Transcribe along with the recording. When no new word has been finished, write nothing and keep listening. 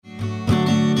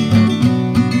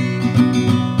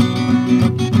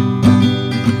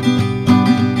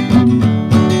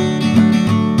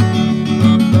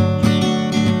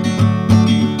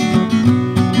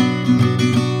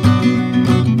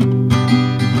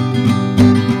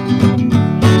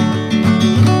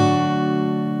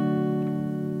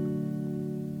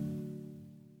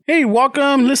Hey,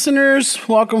 welcome listeners,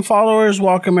 welcome followers,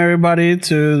 welcome everybody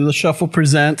to the Shuffle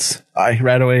Presents.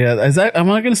 Right away, am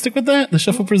I going to stick with that? The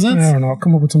Shuffle Presents? I don't know. I'll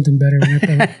come up with something better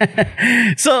than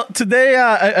that. So today,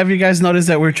 have you guys noticed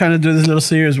that we're trying to do this little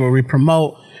series where we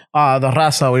promote the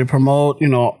raza, we promote,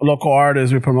 local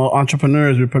artists, we promote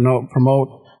entrepreneurs, we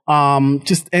promote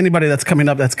just anybody that's coming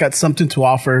up that's got something to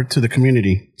offer to the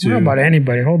community. Not about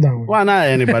anybody. Hold on. Well, not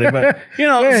anybody, but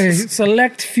hey,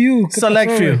 select few.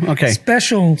 Select few. Okay.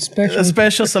 Special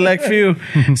Select few.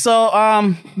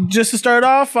 So, just to start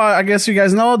off, I guess you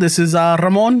guys know this is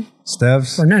Ramon,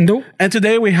 Stevs, Fernando, and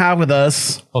today we have with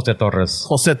us Jose Torres.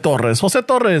 Jose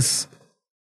Torres,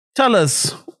 tell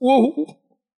us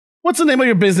what's the name of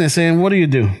your business and what do you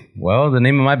do? Well, the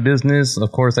name of my business,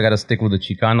 of course, I got to stick with the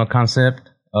Chicano concept.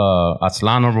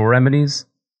 Aztlan Herbal Remedies.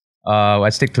 I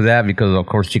stick to that because, of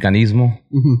course, Chicanismo.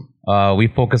 Mm-hmm. We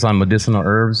focus on medicinal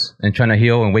herbs and trying to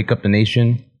heal and wake up the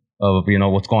nation of,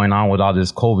 what's going on with all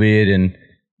this COVID and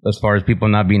as far as people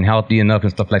not being healthy enough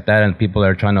and stuff like that, and people that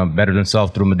are trying to better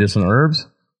themselves through medicinal herbs.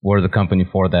 We're the company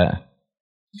for that.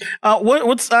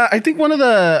 I think one of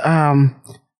the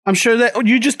I'm sure that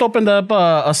you just opened up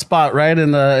a spot, right?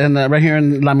 In the right here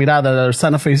in La Mirada, the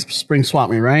Santa Fe Spring Swap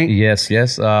Meet, right? Yes.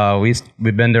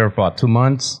 We've been there for about 2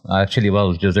 months. Actually, I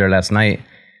was just there last night.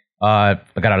 I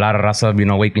got a lot of raza,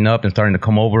 waking up and starting to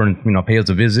come over and pay us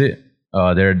a visit.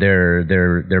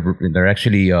 They're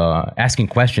actually asking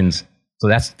questions, so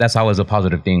that's always a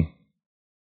positive thing.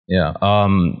 Yeah.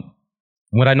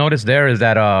 What I noticed there is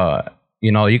that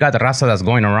you got the raza that's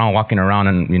going around, walking around,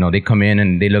 and, they come in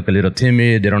and they look a little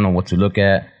timid. They don't know what to look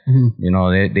at.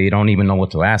 Mm-hmm. They don't even know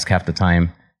what to ask half the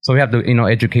time. So we have to,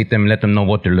 educate them, let them know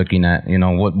what they're looking at,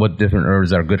 what different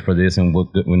herbs are good for this and what,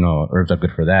 herbs are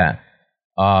good for that.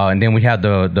 And then we have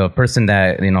the person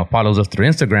that, follows us through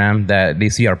Instagram, that they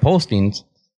see our postings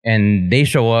and they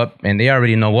show up and they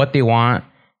already know what they want.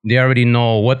 They already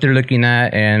know what they're looking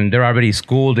at, and they're already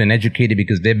schooled and educated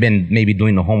because they've been maybe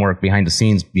doing the homework behind the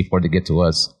scenes before they get to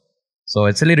us. So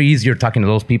it's a little easier talking to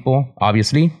those people,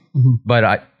 obviously. Mm-hmm.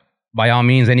 But by all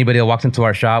means, anybody that walks into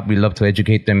our shop, we love to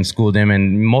educate them, school them.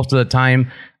 And most of the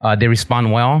time, they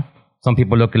respond well. Some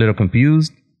people look a little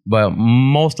confused, but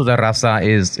most of the raza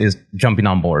is jumping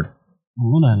on board.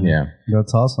 Yeah,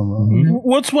 that's awesome. Mm-hmm.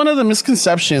 What's one of the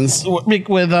misconceptions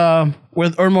with herbal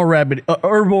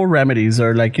remedies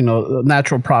or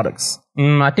natural products?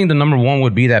 I think the number one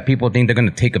would be that people think they're going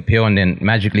to take a pill and then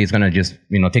magically it's going to just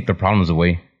take their problems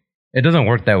away. It doesn't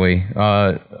work that way.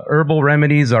 Herbal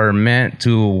remedies are meant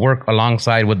to work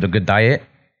alongside with the good diet,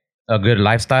 a good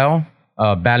lifestyle,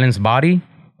 a balanced body,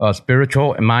 a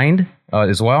spiritual mind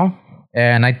as well.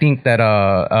 And I think that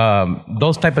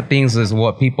those type of things is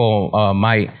what people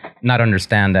might not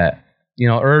understand, that,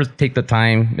 herbs take the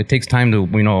time. It takes time to,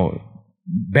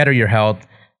 better your health.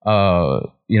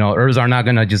 Herbs are not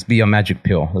going to just be a magic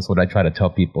pill. That's what I try to tell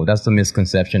people. That's the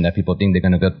misconception, that people think they're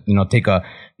going to, take a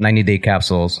 90-day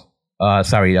capsules,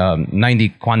 90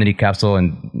 quantity capsule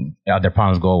and their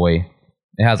problems go away.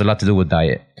 It has a lot to do with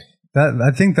diet.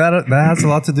 I think that has a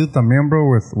lot to do también, bro,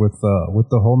 with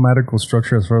the whole medical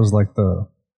structure, as far as like the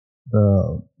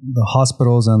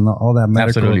hospitals and all that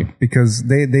medical. Absolutely. Because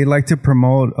they like to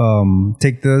promote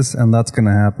take this and that's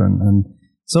gonna happen. And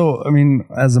so, I mean,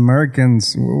 as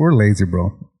Americans, we're lazy,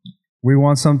 bro. We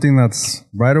want something that's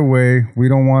right away. We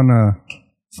don't want to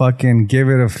fucking give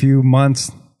it a few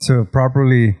months to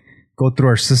properly go through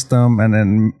our system, and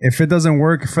then if it doesn't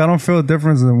work, if I don't feel a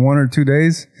difference in 1 or 2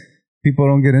 days, people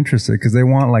don't get interested because they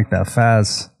want like that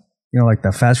fast,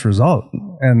 that fast result.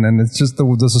 And it's just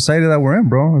the society that we're in,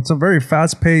 bro. It's a very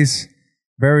fast pace,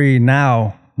 very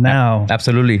now.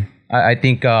 Absolutely. I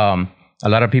think a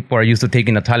lot of people are used to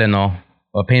taking a Tylenol,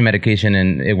 a pain medication,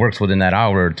 and it works within that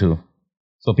hour or two.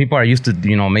 So people are used to,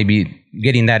 maybe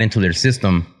getting that into their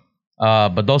system.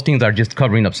 But those things are just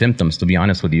covering up symptoms, to be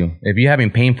honest with you. If you're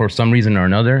having pain for some reason or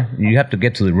another, you have to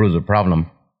get to the root of the problem.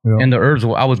 Yeah. And the herbs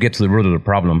will always get to the root of the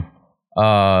problem.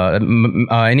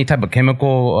 Any type of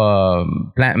chemical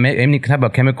any type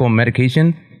of chemical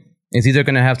medication is either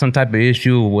going to have some type of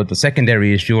issue with a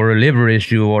secondary issue or a liver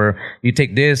issue, or you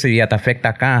take this y te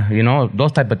afecta acá,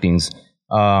 those type of things.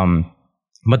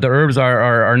 But the herbs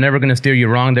are never going to steer you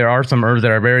wrong. There are some herbs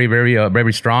that are very, very,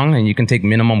 very strong, and you can take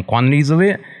minimum quantities of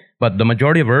it. But the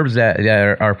majority of herbs that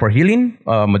are for healing,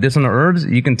 medicinal herbs,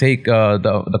 you can take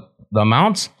the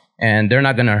amounts, and they're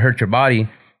not going to hurt your body.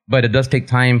 But it does take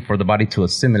time for the body to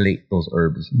assimilate those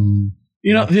herbs.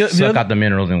 Suck out the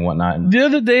minerals and whatnot. The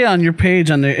other day on your page,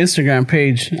 on the Instagram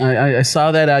page, I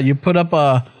saw that you put up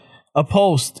a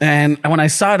post, and when I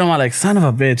saw it, I'm like, son of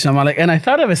a bitch. I'm like, and I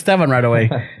thought of Esteban right away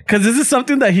because this is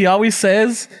something that he always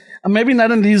says maybe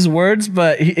not in these words,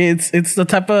 but it's the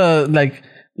type of like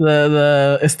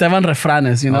the Esteban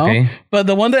Refranes, you know. Okay. But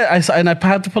the one that I saw, and I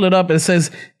had to pull it up. It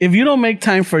says, "If you don't make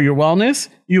time for your wellness,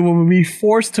 you will be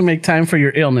forced to make time for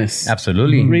your illness."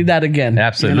 Absolutely. Read that again.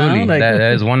 Absolutely. You know? Like,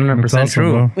 that is 100% That's awesome,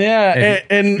 true. bro. yeah,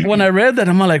 and when I read that,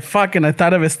 I'm like, "Fuck!" And I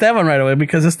thought of Esteban right away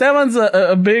because Esteban's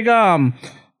a big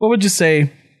what would you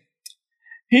say?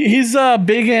 He's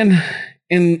big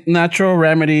in natural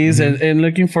remedies and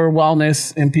looking for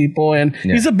wellness in people, and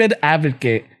he's a big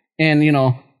advocate and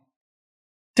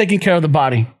taking care of the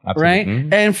body, right?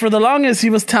 And for the longest, he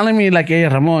was telling me like, "Hey,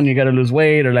 Ramon, you gotta lose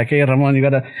weight," or like, "Hey, Ramon, you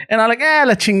gotta," and I'm like,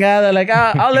 la chingada, like,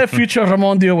 I'll let future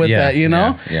Ramon deal with that, you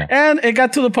know? Yeah. And it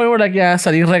got to the point where like,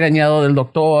 salí regañado del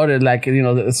doctor, and like,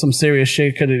 some serious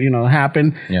shit could have,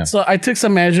 happened. Yeah. So I took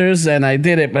some measures and I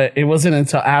did it, but it wasn't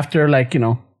until after like,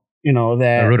 that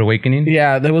A rude awakening?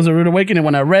 yeah, there was a rude awakening.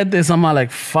 When I read this, I'm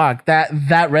like, fuck, that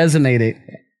resonated.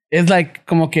 It's like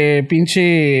como que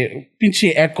pinche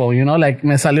echo, like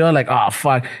me salió like, oh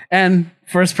fuck. And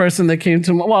first person that came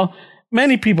to well,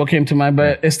 many people came to mind,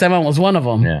 but Esteban was one of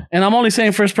them. Yeah. And I'm only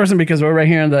saying first person because we're right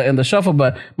here in the shuffle,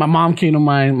 but my mom came to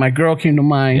mind, my girl came to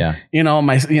mind,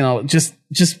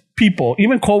 just people,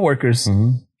 even coworkers.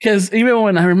 Because even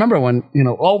when I remember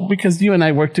because you and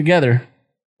I worked together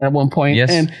at one point.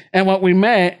 Yes. And when we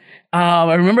met,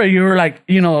 I remember you were like,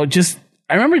 I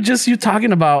remember just you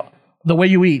talking about the way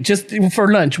you eat, just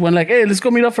for lunch. When like, hey, let's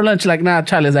go meet up for lunch. Like, nah,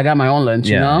 Charles, I got my own lunch,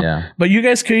 Yeah. But you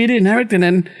guys created and everything.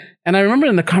 And I remember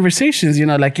in the conversations,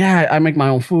 like, yeah, I make my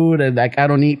own food. And like, I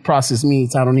don't eat processed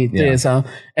meats. I don't eat this.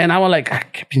 And I was like,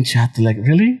 que pinchate. Like,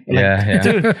 really? Like,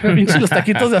 dude, pinche los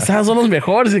taquitos de asada son los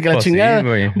mejores. Y que la chingada.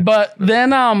 Sí, but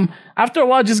then, after a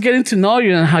while, just getting to know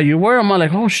you and how you were, I'm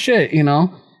like, oh shit,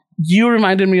 you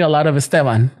reminded me a lot of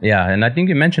Esteban. Yeah, and I think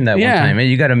you mentioned that one time. Hey,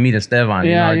 you got to meet Esteban.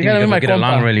 Yeah, you gotta meet my get compa.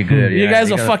 along really good. You guys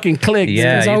will fucking click.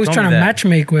 Yeah, He's you always told trying me to that.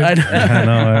 matchmake with. I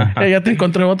know. Hey, ya te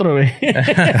encontré otro, güey.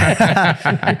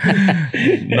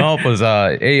 No, pues,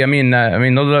 hey, I mean,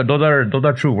 those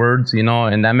are true words,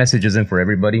 and that message isn't for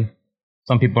everybody.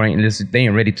 Some people they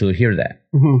ain't ready to hear that.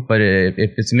 But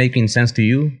if it's making sense to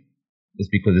you, it's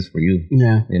because it's for you.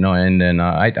 Yeah. And then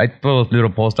I put a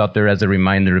little post out there as a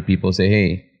reminder to people, say,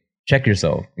 hey, check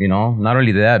yourself, not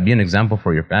only that, be an example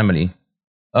for your family.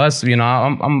 Us,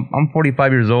 I'm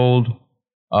 45 years old.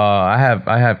 I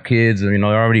have kids, they're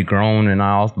already grown, and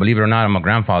I also, believe it or not, I'm a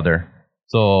grandfather.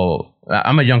 So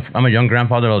I'm a young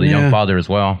grandfather, or the young father as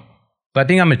well. So I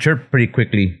think I matured pretty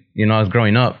quickly, as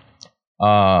growing up.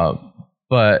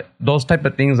 But those type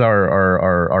of things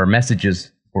are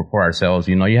messages for ourselves.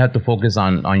 You have to focus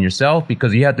on yourself,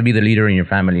 because you have to be the leader in your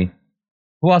family.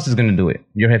 Who else is going to do it?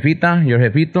 Your jefita, your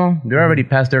jefito, they're already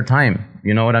past their time.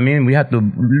 You know what I mean? We have to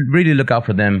really look out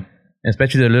for them,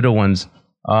 especially the little ones.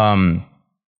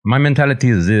 My mentality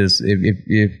is this: if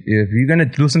you're going to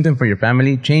do something for your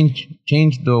family, change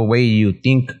the way you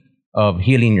think of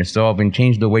healing yourself, and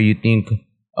change the way you think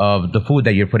of the food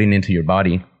that you're putting into your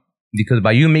body. Because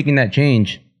by you making that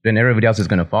change, then everybody else is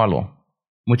going to follow.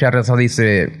 Mucha raza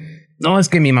dice, no, es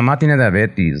que mi mamá tiene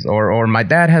diabetes, or my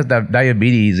dad has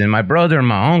diabetes, and my brother and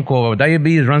my uncle,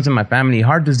 diabetes runs in my family,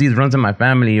 heart disease runs in my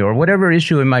family, or whatever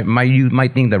issue you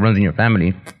might think that runs in your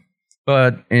family.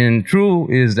 But in true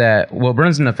is that what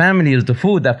runs in the family is the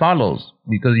food that follows,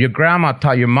 because your grandma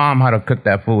taught your mom how to cook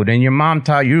that food, and your mom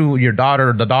taught you, the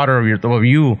daughter of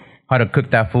you, how to cook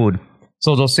that food.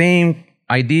 So those same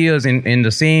ideas in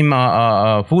the same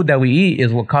food that we eat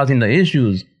is what causing the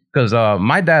issues. Because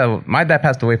my dad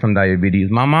passed away from diabetes.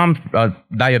 My mom's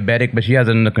diabetic, but she has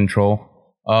it under control.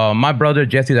 My brother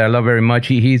Jesse, that I love very much,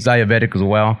 he's diabetic as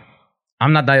well.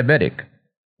 I'm not diabetic.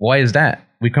 Why is that?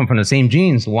 We come from the same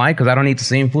genes. Why? Because I don't eat the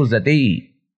same foods that they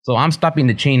eat. So I'm stopping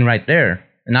the chain right there.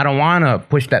 And I don't want to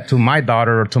push that to my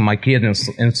daughter or to my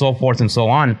kids and so forth and so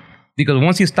on. Because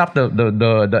once you stop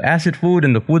the acid food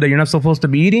and the food that you're not supposed to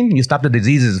be eating, you stop the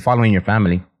diseases following your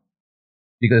family.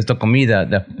 Because it's the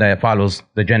comida that follows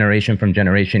the generation from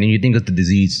generation, and you think it's the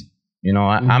disease.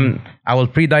 I was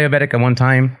pre-diabetic at one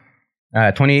time,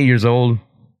 28 years old.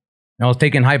 I was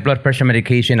taking high blood pressure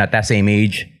medication at that same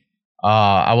age.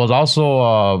 I was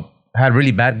also had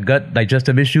really bad gut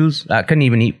digestive issues. I couldn't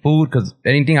even eat food, because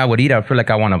anything I would eat, I feel like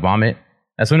I want to vomit.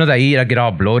 As soon as I eat, I get all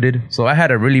bloated. So I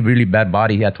had a really, really bad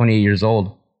body at 28 years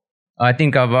old. I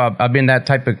think I've been that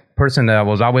type of person that I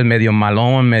was always medio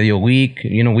malón, medio weak,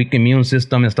 weak immune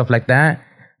system and stuff like that.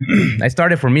 I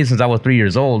started for me since I was 3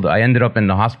 years old. I ended up in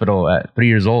the hospital at 3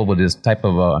 years old with this type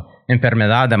of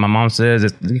enfermedad that my mom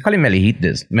says. They call it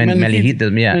meningitis.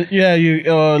 Meningitis, yeah. Yeah,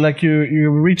 you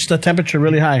reached the temperature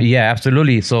really high. Yeah,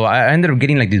 absolutely. So I ended up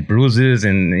getting like these bruises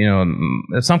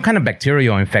and, some kind of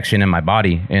bacterial infection in my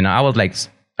body. And I was like,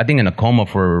 I think in a coma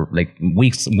for like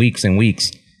weeks and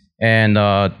weeks. And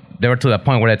they were to the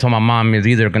point where I told my mom he's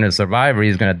either going to survive or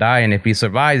he's going to die. And if he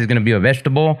survives, he's going to be a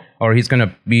vegetable or he's going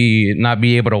to not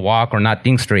be able to walk or not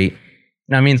think straight.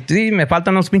 I mean, sí, me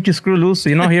faltan unos pinches screw loose,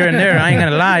 here and there. I ain't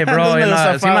going to lie, bro.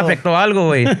 Sí me afectó algo,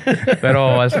 güey.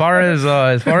 Pero as far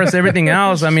as everything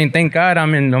else, I mean, thank God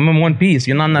I'm in one piece.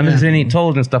 I'm not missing any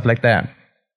toes and stuff like that.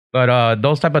 But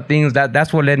those type of things,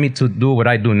 that's what led me to do what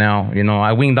I do now.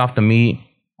 I weaned off the meat.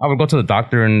 I would go to the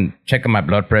doctor and check my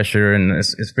blood pressure, and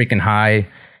it's freaking high.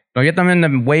 No, yo también, the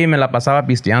way me la pasaba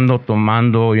pisteando,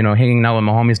 tomando, hanging out with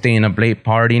my homies, staying up late,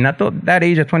 partying. At that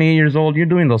age of 28 years old, you're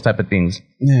doing those type of things.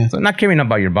 Yeah. So not caring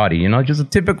about your body, just a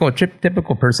typical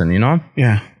person,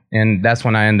 Yeah. And that's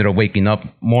when I ended up waking up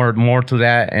more to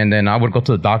that. And then I would go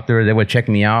to the doctor. They would check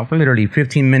me out for literally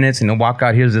 15 minutes and walk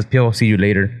out. Here's this pill. See you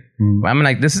later. I'm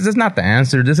like, this is not the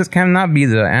answer. This cannot be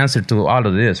the answer to all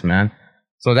of this, man.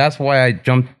 So that's why I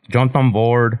jumped on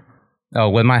board.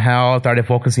 With my health, started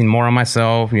focusing more on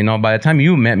myself. By the time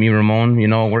you met me, Ramon,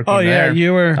 working there,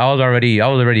 you were. I was already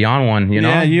on one.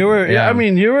 Yeah, you were. Yeah. I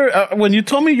mean, you were. When you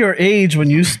told me your age when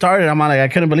you started, I'm like, I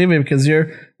couldn't believe it because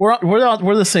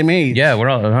we're the same age. Yeah, we're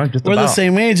the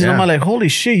same age, and I'm like, holy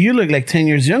shit, you look like 10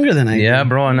 years younger than I do. Yeah,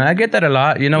 bro, and I get that a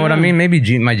lot. You know what I mean?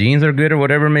 Maybe my genes are good or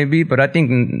whatever, maybe, but I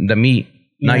think the meat,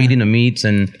 not eating the meats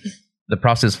and the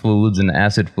processed foods and the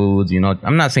acid foods,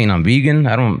 I'm not saying I'm vegan.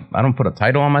 I don't put a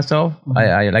title on myself.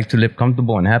 I like to live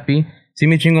comfortable and happy. Sí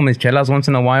me chingo mis chelas once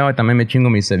in a while. I también me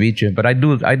chingo mi ceviche. But I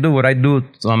do what I do,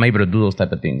 so I'm able to do those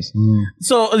type of things.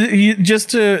 So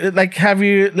just to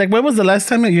when was the last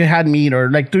time that you had meat, or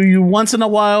do you once in a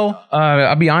while?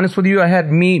 I'll be honest with you. I had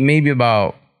meat maybe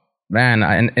about,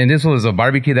 and this was a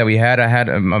barbecue that we had. I had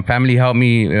my family help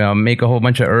me make a whole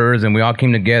bunch of herbs, and we all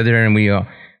came together and we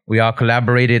all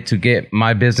collaborated to get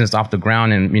my business off the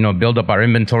ground and, build up our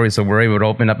inventory so we're able to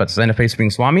open up at Santa Fe Spring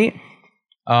Swami.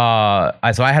 So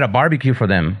I had a barbecue for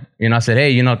them. I said,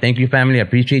 hey, thank you, family. I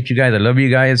appreciate you guys. I love you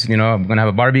guys. I'm going to have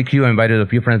a barbecue. I invited a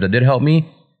few friends that did help me.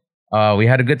 We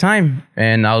had a good time.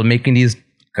 And I was making these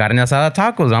carne asada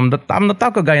tacos. I'm the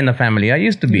taco guy in the family. I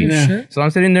used to be. Yeah. So I'm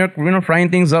sitting there,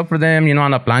 frying things up for them,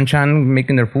 on a plancha,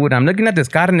 making their food. I'm looking at this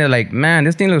carne like, man,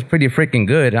 this thing looks pretty freaking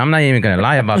good. I'm not even going to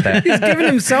lie about that. He's giving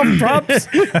himself props.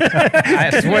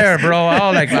 I swear, bro. I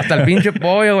was like, hasta el pinche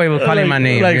pollo, he was calling my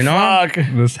name, Fuck.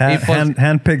 This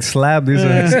hand-picked slab. These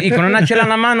are Y con una chela en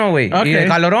la mano, güey. Okay. Y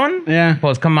calorón? Yeah.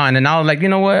 Pues come on. And I was like, you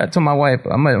know what? I told my wife,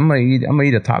 I'm gonna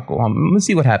eat a taco. I'm gonna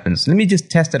see what happens. Let me just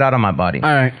test it out on my body.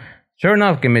 All right. Sure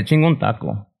enough, que me chingo un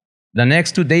taco. The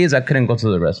next 2 days, I couldn't go to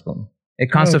the restroom.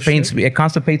 It constipates me. It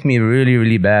constipates me really,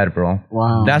 really bad, bro.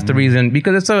 Wow. That's the reason,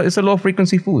 because it's a low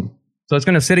frequency food, so it's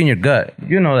gonna sit in your gut.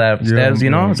 You know that, Steves,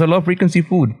 It's a low frequency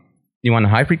food. You want a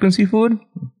high frequency food?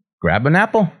 Grab an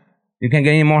apple. You can't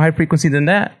get any more high frequency than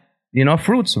that.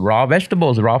 Fruits, raw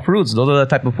vegetables, raw fruits. Those are the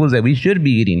type of foods that we should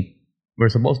be eating. We're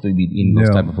supposed to be eating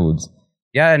those type of foods.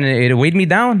 Yeah, and it weighed me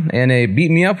down, and it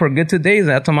beat me up for a good 2 days.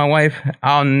 And I told my wife,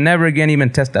 I'll never again even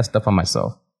test that stuff on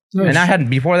myself.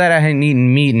 Before that, I hadn't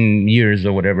eaten meat in years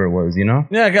or whatever it was, Yeah,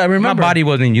 I remember. My body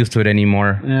wasn't used to it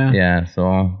anymore. Yeah.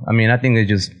 So, I think it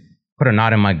just put a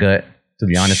knot in my gut, to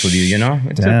be honest with you,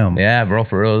 Damn. Yeah, bro,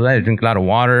 for real. I drink a lot of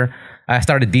water. I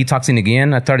started detoxing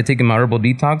again. I started taking my herbal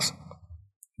detox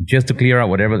just to clear out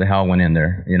whatever the hell went in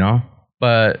there,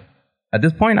 But at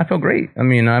this point, I feel great.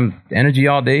 I'm energy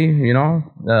all day,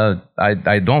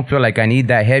 I don't feel like I need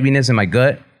that heaviness in my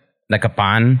gut, like a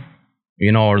pan,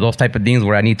 or those type of things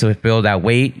where I need to feel that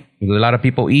weight. Because a lot of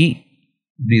people eat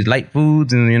these light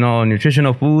foods and,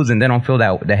 nutritional foods, and they don't feel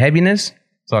the heaviness.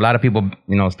 So a lot of people,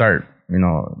 start,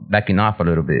 backing off a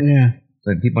little bit. Yeah.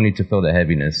 So people need to feel the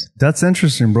heaviness. That's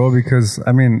interesting, bro, because,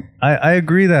 I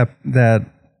agree that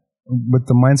with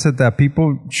the mindset that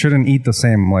people shouldn't eat the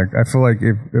same. Like, I feel like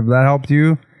if that helped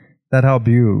you, that helped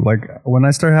you. Like, when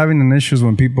I start having an issues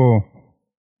when people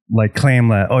claim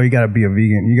that, oh, you got to be a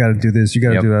vegan, you got to do this, you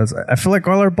got to do that. I feel like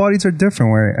all our bodies are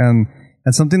different, right? And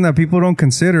something that people don't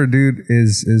consider, dude,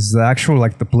 is the actual,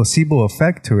 the placebo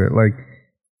effect to it. Like,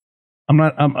 I'm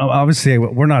obviously,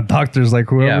 we're not doctors,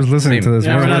 whoever's listening to this.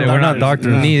 Yeah, we're not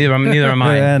doctors. Neither am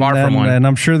I. Far from one. And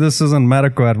I'm sure this isn't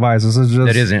medical advice. This is just...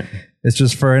 It isn't. It's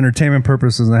just for entertainment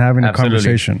purposes and having a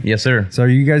conversation. Yes, sir. So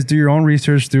you guys do your own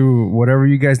research, do whatever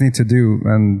you guys need to do,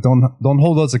 and don't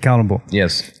hold us accountable.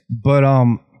 Yes. But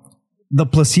the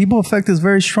placebo effect is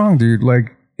very strong, dude.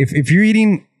 Like if you're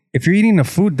eating a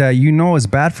food that you know is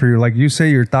bad for you, like you say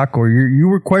your taco, you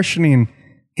were questioning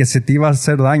que se te iba a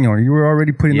hacer daño. You were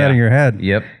already putting that in your head.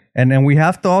 Yep. And we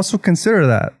have to also consider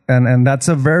that. And that's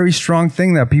a very strong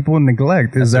thing that people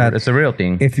neglect is that it's a real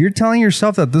thing. if you're telling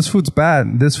yourself that this food's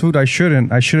bad, this food I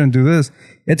shouldn't do this,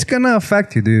 it's gonna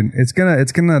affect you, dude. It's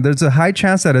gonna there's a high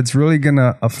chance that it's really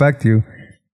gonna affect you.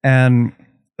 And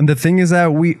the thing is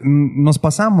that nos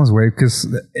pasamos, way, because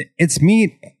it's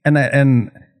meat and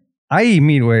I eat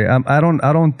meat, way. I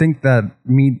don't think that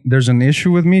meat, there's an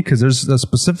issue with meat because there's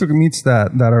specific meats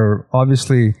that are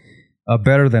obviously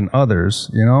better than others,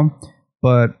 you know?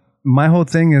 But my whole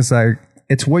thing is like,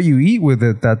 it's what you eat with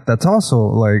it that's also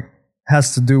like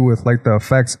has to do with like the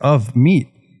effects of meat.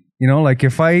 You know, like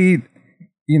if I eat,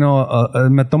 you know,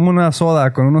 me tomo una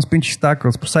soda con unos pinches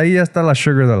tacos, pues ahí ya está la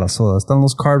sugar de la soda, están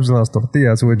los carbs de las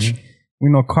tortillas, which, you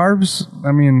know, carbs,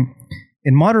 I mean,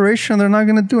 in moderation, they're not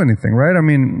going to do anything, right? I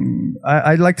mean,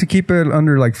 I like to keep it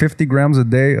under like 50 grams a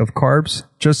day of carbs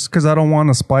just because I don't want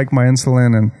to spike my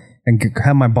insulin and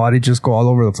have my body just go all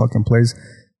over the fucking place.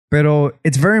 Pero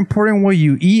it's very important what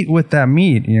you eat with that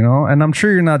meat, you know? And I'm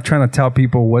sure you're not trying to tell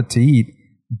people what to eat,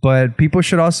 but people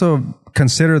should also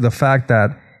consider the fact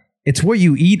that it's what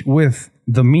you eat with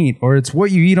the meat, or it's what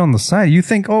you eat on the side. You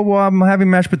think, oh, well, I'm having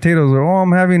mashed potatoes, or oh,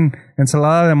 I'm having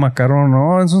ensalada de macarón,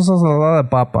 or oh, es una ensalada de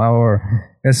papa, or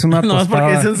es una tostada. No, es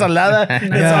porque es ensalada.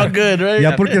 It's all good, right?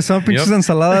 Ya porque son pinches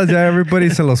ensaladas, ya everybody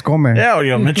se los come. Yeah,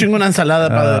 yo me chingo una ensalada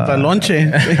para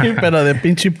lonche, pero de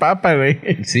pinche papa,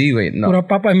 güey. Sí, güey. No. Pura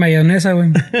papa y mayonesa,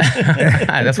 güey.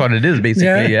 That's what it is,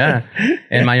 basically, yeah.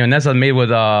 And mayonesa is made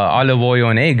with olive oil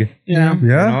and egg. Yeah. Yeah.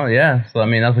 You know? Yeah. So, I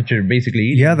mean, that's what you're basically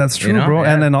eating. Yeah, that's true, you know? bro.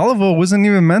 Yeah. And then olive oil wasn't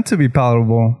even meant to be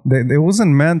palatable. It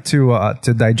wasn't meant to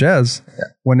digest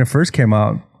when it first came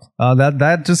out.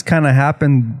 That just kind of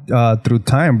happened through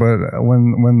time. But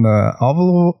when the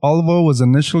olive oil was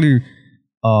initially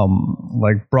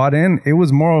like brought in, it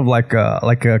was more of like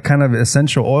a kind of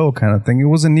essential oil kind of thing. It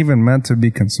wasn't even meant to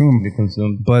be consumed.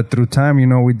 But through time, you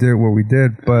know, we did what we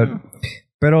did. But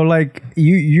like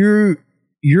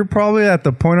you're probably at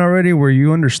the point already where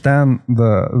you understand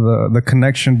the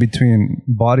connection between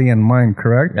body and mind,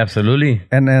 correct? Absolutely.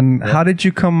 And how did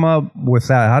you come up with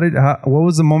that? What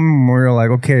was the moment where you're like,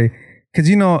 okay, because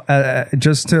you know,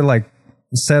 just to like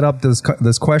set up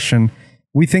this question,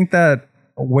 we think that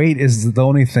weight is the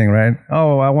only thing, right?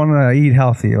 Oh, I want to eat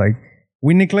healthy. Like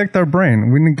we neglect our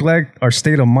brain, we neglect our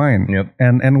state of mind. Yep.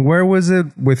 And where was it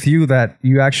with you that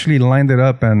you actually lined it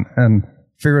up and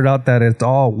figured out that it's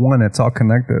all one, it's all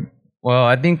connected? Well,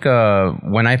 I think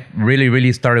when I really,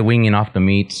 really started weaning off the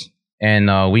meats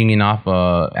and weaning off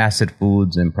acid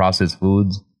foods and processed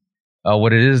foods,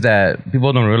 what it is that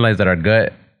people don't realize that our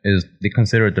gut is, they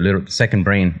consider it the second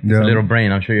brain. It's a little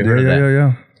brain. I'm sure you heard of that.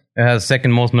 Yeah. It has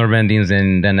second most nerve endings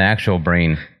than the actual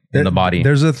brain in the body.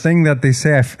 There's a thing that they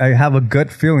say, I have a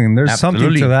gut feeling. There's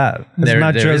something to that. It's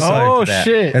not there just is like, Oh, that.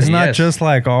 shit. it's not Yes. just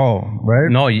like, oh, right?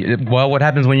 No, well, what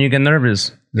happens when you get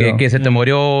nervous? Yeah. Que se te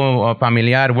murió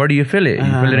familiar. Where do you feel it?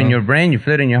 You feel it in your brain, you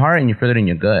feel it in your heart, and you feel it in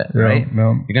your gut, right?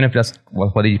 Yeah. You're gonna feel,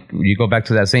 what you go back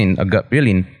to that saying, a gut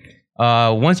feeling.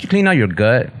 Once you clean out your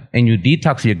gut and you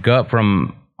detox your gut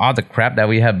from all the crap that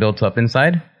we have built up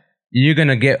inside, you're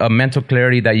gonna get a mental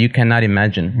clarity that you cannot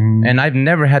imagine. And I've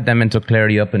never had that mental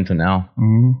clarity up until now.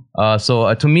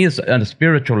 So to me, it's on a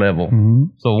spiritual level.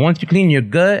 So once you clean your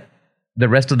gut, the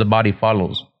rest of the body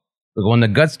follows. But when the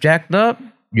gut's jacked up,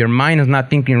 your mind is not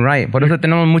thinking right. Por eso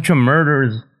tenemos muchos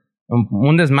murders,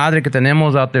 un desmadre que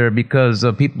tenemos out there because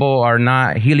people are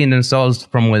not healing themselves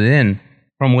from within.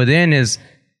 From within is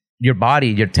your body,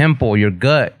 your temple, your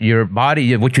gut, your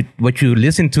body, what you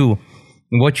listen to,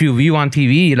 what you view on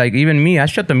TV. Like even me, I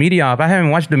shut the media off. I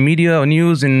haven't watched the media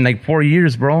news in like 4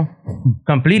 years, bro.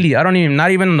 Completely.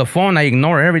 not even on the phone. I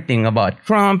ignore everything about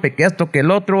Trump, que esto, que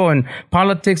el otro, and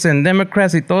politics and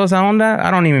Democrats y toda esa onda. I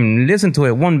don't even listen to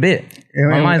it one bit.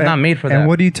 My mind's not made for that. And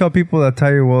what do you tell people that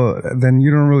tell you, well, then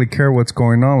you don't really care what's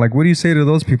going on? Like, what do you say to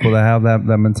those people that have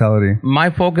that mentality? My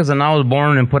focus, and I was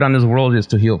born and put on this world, is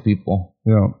to heal people.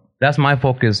 Yeah. That's my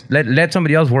focus. Let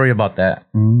somebody else worry about that.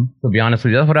 To be honest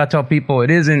with you, that's what I tell people. It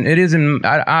isn't.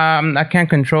 I can't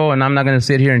control, and I'm not going to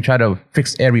sit here and try to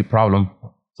fix every problem.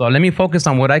 So let me focus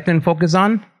on what I can focus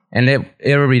on, and let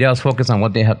everybody else focus on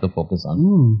what they have to focus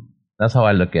on. That's how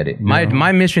I look at it.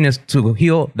 My mission is to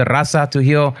heal the raza, to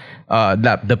heal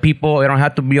the people. It don't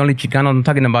have to be only Chicanos. I'm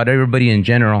talking about everybody in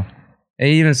general. It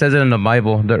even says it in the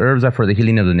Bible. The herbs are for the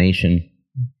healing of the nation.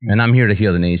 And I'm here to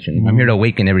heal the nation. I'm here to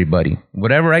awaken everybody.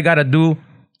 Whatever I got to do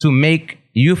to make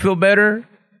you feel better,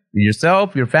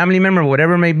 yourself, your family member,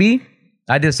 whatever it may be,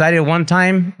 I decided one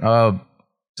time,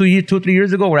 3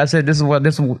 years ago, where I said, this is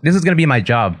going to be my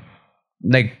job.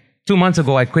 Like 2 months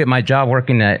ago, I quit my job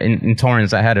working in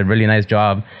Torrance. I had a really nice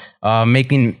job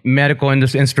making medical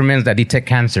instruments that detect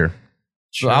cancer.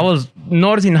 So I was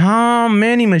noticing how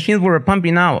many machines we were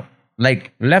pumping out,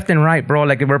 like left and right, bro.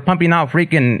 Like we're pumping out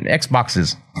freaking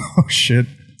Xboxes. Oh, shit.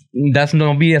 That's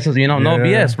no BS, you know, no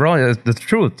BS, bro. It's the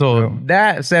truth. So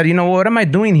that said, you know, what am I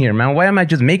doing here, man? Why am I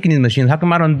just making these machines? How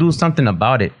come I don't do something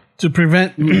about it? To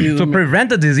prevent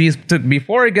The disease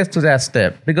before it gets to that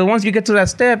step. Because once you get to that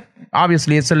step,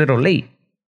 obviously it's a little late.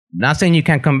 Not saying you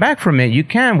can't come back from it. You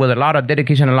can with a lot of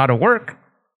dedication, a lot of work.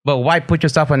 But why put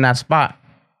yourself in that spot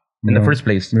in the first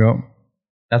place? Yeah.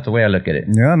 That's the way I look at it.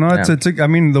 Yeah, no, it's I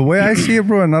mean, the way I see it,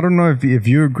 bro, and I don't know if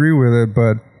you agree with it,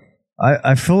 but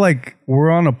I feel like we're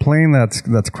on a plane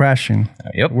that's crashing.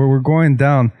 Yep. Where we're going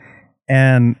down,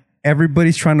 and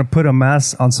everybody's trying to put a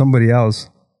mask on somebody else,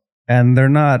 and they're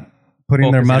not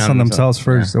putting their mask on themselves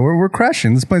first. So we're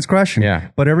crashing. This plane's crashing. Yeah.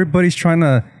 But everybody's trying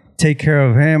to take care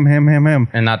of him.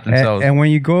 And not themselves. And when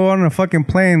you go on a fucking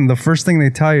plane, the first thing they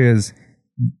tell you is,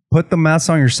 put the mask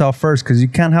on yourself first, because you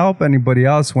can't help anybody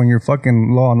else when you're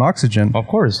fucking low on oxygen. Of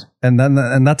course. And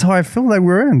that's how I feel like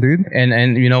we're in, dude.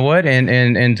 And you know what?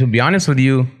 And to be honest with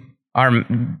you,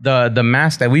 the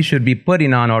mask that we should be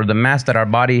putting on, or the mask that our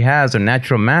body has, our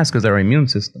natural mask, is our immune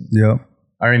system. Yeah.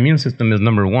 Our immune system is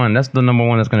number one. That's the number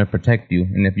one that's going to protect you.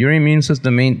 And if your immune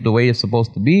system ain't the way it's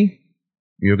supposed to be,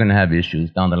 you're going to have issues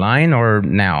down the line, or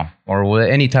now, or with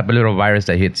any type of little virus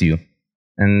that hits you.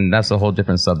 And that's a whole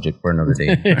different subject for another day.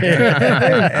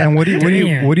 And what do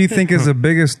you think is the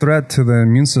biggest threat to the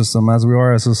immune system as we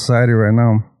are as a society right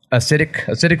now?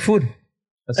 Acidic food.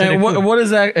 And what is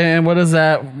that? And what does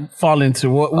that fall into?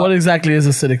 What exactly is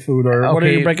acidic food, or what do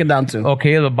you break it down to?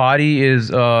 Okay, the body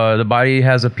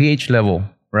has a pH level,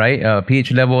 right?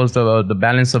 pH level is the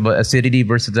balance of acidity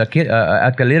versus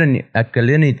alkalinity.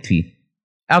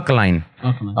 Alkaline.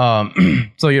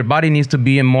 So your body needs to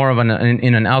be in more of in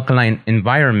an alkaline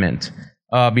environment.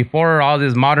 Before all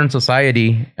this modern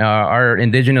society, our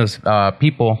indigenous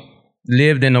people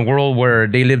lived in a world where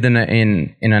they lived in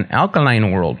an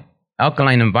alkaline world,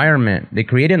 alkaline environment. They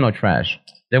created no trash.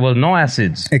 There was no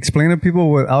acids. Explain to people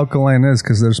what alkaline is,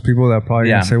 because there's people that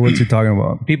probably gonna say, what's he talking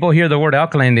about? People hear the word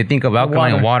alkaline, they think of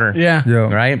alkaline water. Yeah.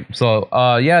 Right? So,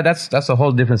 that's a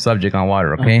whole different subject on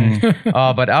water, okay?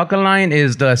 But alkaline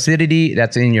is the acidity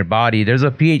that's in your body. There's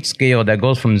a pH scale that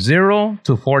goes from 0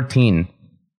 to 14.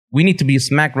 We need to be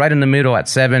smack right in the middle at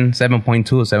 7,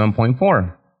 7.2,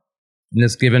 7.4.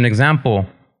 Let's give an example.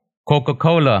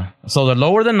 Coca-Cola. So the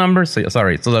lower the number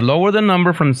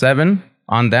from 7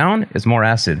 on down, is more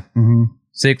acid.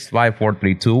 6, 5, 4,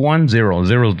 3, 2, 1, 0.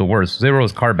 0 is the worst. 0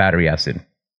 is carb battery acid.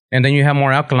 And then you have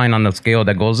more alkaline on the scale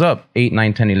that goes up. 8,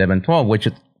 9, 10, 11, 12, which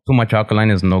is too much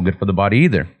alkaline is no good for the body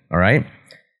either. All right.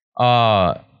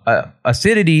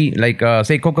 Acidity, like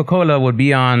say Coca-Cola, would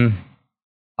be on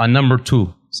a number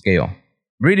 2 scale.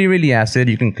 Really, really acid.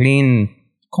 You can clean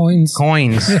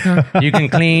coins. You can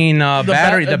clean the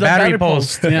battery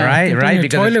post, right? Right.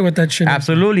 Because toilet with that shit.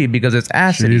 Absolutely, because it's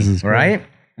acid, right?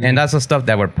 And that's the stuff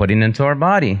that we're putting into our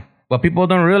body. But people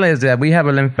don't realize that we have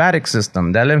a lymphatic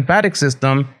system. That lymphatic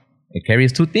system, it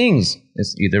carries two things.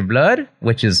 It's either blood,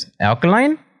 which is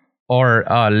alkaline, or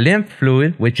lymph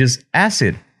fluid, which is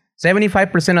acid.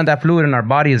 75% of that fluid in our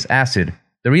body is acid.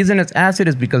 The reason it's acid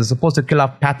is because it's supposed to kill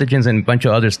off pathogens and a bunch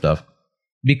of other stuff.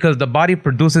 Because the body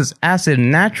produces acid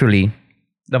naturally,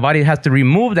 the body has to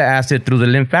remove the acid through the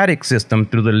lymphatic system,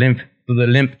 through the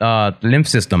lymph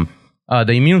system,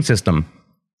 the immune system.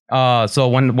 So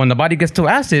when the body gets to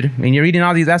acid, and you're eating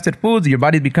all these acid foods, your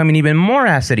body's becoming even more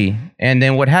acidy. And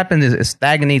then what happens is it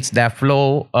stagnates that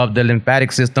flow of the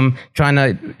lymphatic system, trying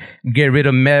to get rid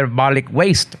of metabolic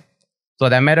waste. So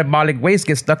that metabolic waste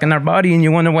gets stuck in our body, and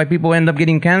you wonder why people end up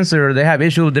getting cancer, or they have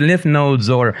issues with the lymph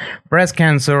nodes, or breast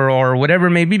cancer, or whatever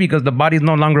it may be, because the body's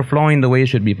no longer flowing the way it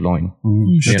should be flowing.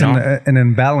 It's an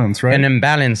imbalance, right? An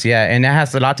imbalance, yeah. And that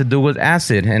has a lot to do with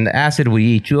acid, and the acid will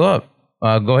eat you up.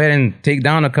 Go ahead and take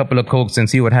down a couple of Cokes and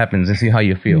see what happens and see how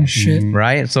you feel.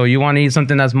 Right? So you want to eat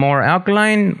something that's more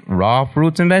alkaline, raw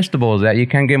fruits and vegetables. That you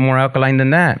can't get more alkaline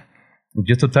than that.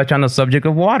 Just to touch on the subject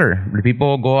of water.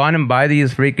 People go on and buy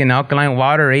these freaking alkaline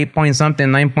water, 8 point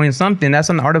something, 9 point something. That's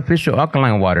an artificial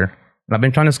alkaline water. I've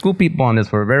been trying to school people on this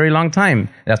for a very long time.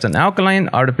 That's an alkaline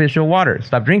artificial water.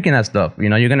 Stop drinking that stuff.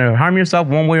 You're going to harm yourself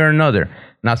one way or another.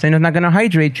 Not saying it's not going to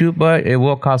hydrate you, but it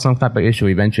will cause some type of issue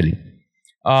eventually.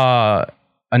 A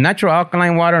natural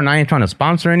alkaline water, and I ain't trying to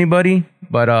sponsor anybody,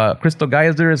 but Crystal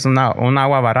Geyser is una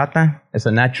agua barata. It's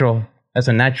a natural.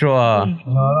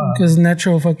 Because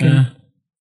natural fucking.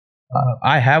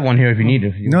 I have one here if you need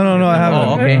it. No, I haven't.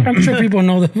 Oh, okay. I'm sure people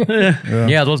know that.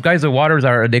 Yeah, those guys, the waters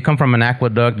they come from an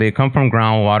aqueduct. They come from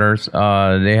groundwaters.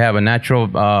 They have a natural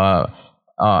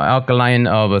alkaline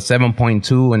of a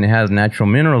 7.2, and it has natural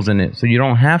minerals in it. So you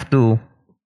don't have to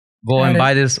go and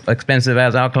buy this expensive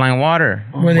ass alkaline water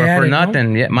for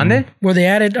nothing. Yeah, Monday? Where they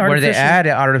added artificially. Where they add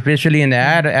it artificially, and they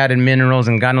added minerals,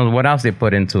 and God knows what else they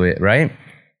put into it, right?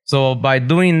 So by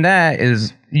doing that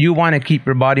is you want to keep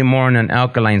your body more in an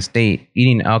alkaline state,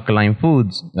 eating alkaline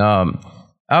foods.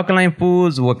 Alkaline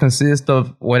foods will consist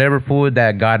of whatever food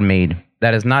that God made.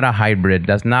 That is not a hybrid.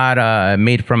 That's not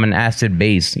made from an acid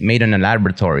base, made in a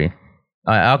laboratory.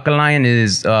 Alkaline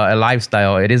is a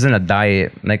lifestyle. It isn't a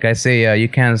diet. Like I say, you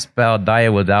can't spell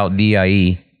diet without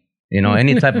D-I-E. You know,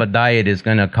 any type of diet is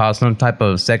going to cause some type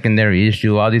of secondary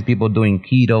issue. All these people doing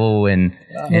keto and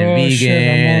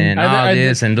vegan and all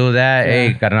this and do that. Yeah.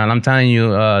 Hey, carnal, I'm telling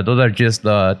you, those are just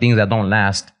things that don't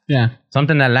last. Yeah.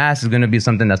 Something that lasts is going to be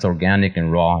something that's organic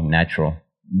and raw and natural.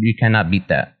 You cannot beat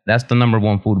that. That's the number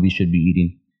one food we should be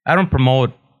eating. I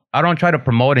don't try to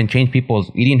promote and change people's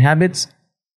eating habits,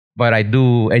 but I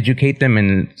do educate them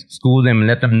and school them and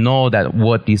let them know that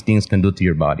what these things can do to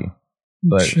your body.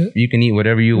 But you can eat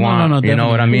whatever you want. No, you know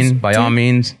what I mean? By all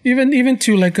means. Even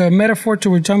to like a metaphor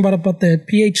to we're talking about the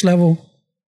pH level,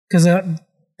 because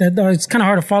it's kind of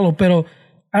hard to follow. But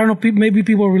I don't know, maybe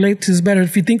people relate to this better.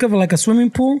 If you think of it like a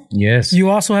swimming pool, yes, you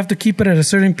also have to keep it at a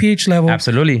certain pH level.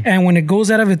 Absolutely. And when it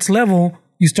goes out of its level,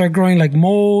 you start growing like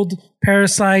mold,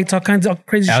 parasites, all kinds of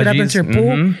crazy shit happens to your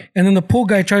pool. Mm-hmm. And then the pool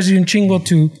guy charges you in chingo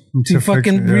to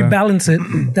fucking rebalance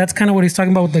it. That's kind of what he's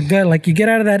talking about with the gut. Like you get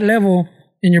out of that level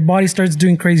and your body starts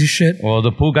doing crazy shit. Well,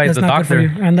 the pool guy's the doctor.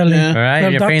 Yeah. All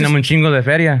right, you're paying him un chingo de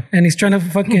feria. And he's trying to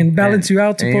fucking balance you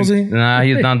out, supposedly. Nah,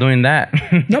 he's not doing that.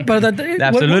 No, but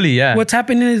absolutely, yeah. What's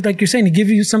happening is, like you're saying, he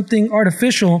gives you something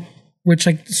artificial, which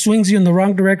like swings you in the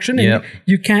wrong direction, and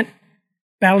you can't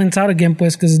balance out again,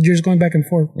 pues, because you're just going back and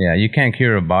forth. Yeah, you can't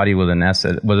cure a body with an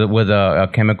acid, with a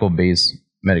chemical-based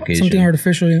medication. Something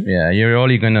artificial, yeah. Yeah, you're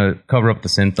only going to cover up the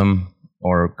symptom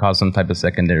or cause some type of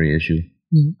secondary issue.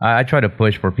 Mm-hmm. I try to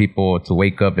push for people to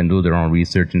wake up and do their own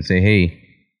research and say, hey,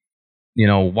 you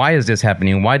know, why is this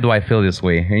happening? Why do I feel this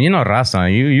way? And you know,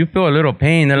 raza, you feel a little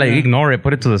pain. They're like, ignore it,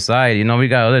 put it to the side. You know, we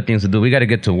got other things to do. We got to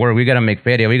get to work. We got to make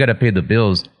feria. We got to pay the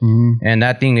bills. Mm-hmm. And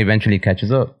that thing eventually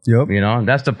catches up. Yep. You know,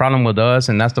 that's the problem with us.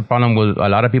 And that's the problem with a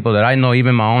lot of people that I know,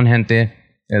 even my own gente,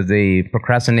 as they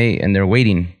procrastinate and they're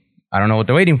waiting. I don't know what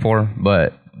they're waiting for,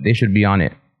 but they should be on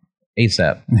it.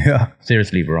 ASAP. Yeah.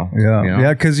 Seriously, bro. Yeah. You know?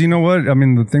 Yeah, because you know what? I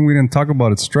mean, the thing we didn't talk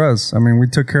about is stress. I mean, we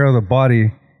took care of the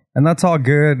body, and that's all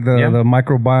good. The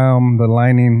microbiome, the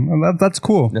lining, that's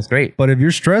cool. That's great. But if you're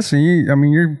stressing,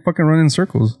 you're fucking running in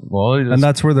circles. Well, and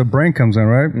that's where the brain comes in,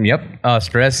 right? Yep.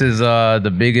 Stress is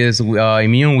the biggest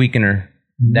immune weakener.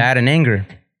 Mm-hmm. That and anger.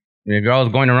 If you're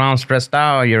always going around stressed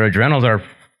out, your adrenals are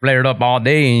flared up all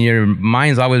day, and your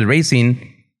mind's always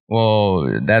racing.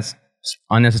 Well, that's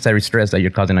unnecessary stress that you're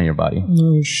causing on your body.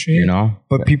 Oh shit! You know,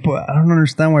 but people, I don't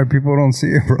understand why people don't see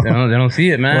it, bro. They don't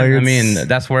see it, man. Like I mean,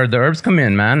 that's where the herbs come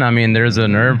in, man. I mean, there's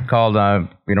an herb called.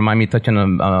 You don't mind me touching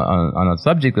on a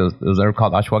subject? There's an herb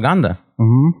called ashwagandha,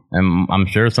 and I'm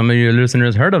sure some of your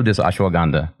listeners heard of this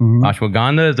ashwagandha.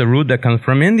 Ashwagandha is a root that comes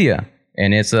from India,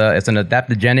 and it's an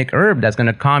adaptogenic herb that's going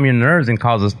to calm your nerves and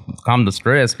calm the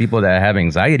stress. People that have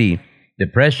anxiety,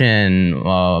 depression,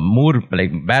 mood,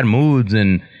 like bad moods,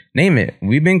 and name it.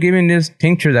 We've been giving this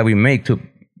tincture that we make to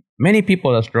many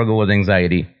people that struggle with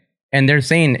anxiety. And they're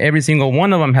saying every single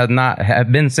one of them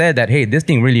have been said that, hey, this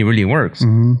thing really, really works.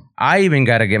 Mm-hmm. I even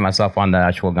got to get myself on the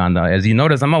ashwagandha. As you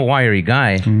notice, I'm a wiry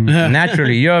guy. Mm-hmm.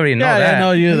 Naturally, you already know that. I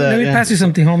know you that. Let me pass you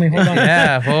something, homie. Hold on.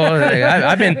 Yeah,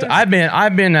 well,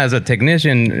 I've been as a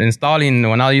technician installing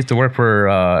when I used to work for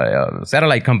a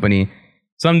satellite company.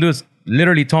 Some dudes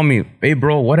literally told me, hey,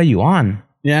 bro, what are you on?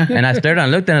 Yeah. And I stared and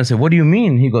looked at him and said, what do you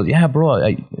mean? He goes, yeah, bro,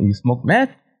 you smoke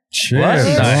meth? Shit. What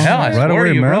the hell? I swear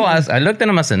to you, bro. I looked at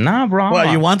him, I said, nah, bro.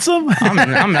 What, you want some?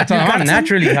 I'm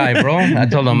naturally high, bro. I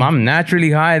told him, I'm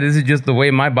naturally high. This is just the way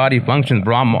my body functions,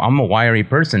 bro. I'm a wiry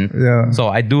person. Yeah. So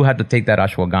I do have to take that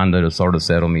ashwagandha to sort of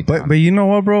settle me down. But you know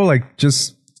what, bro? Like,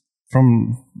 just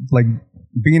from, like,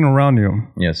 being around you.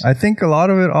 Yes. I think a lot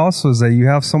of it also is that you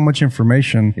have so much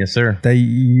information. Yes, sir. That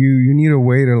you need a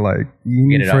way to, like, you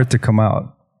need for it to come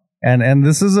out. And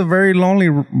this is a very lonely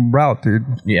route, dude.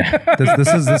 Yeah.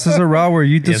 This is a route where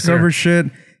you discover shit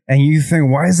and you think,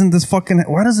 why does it,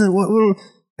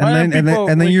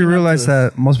 and then you realize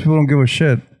that most people don't give a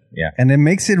shit. Yeah. And it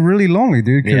makes it really lonely,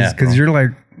 dude. Because you're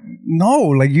like, no,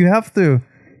 like you have to.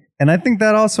 And I think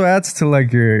that also adds to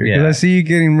like your. Yeah. I see you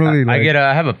getting really. Like,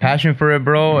 I have a passion for it,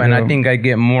 bro, and I think I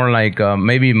get more like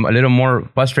maybe a little more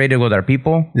frustrated with our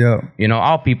people. Yeah. You know,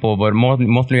 all people, but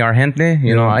mostly our gente.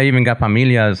 You know, I even got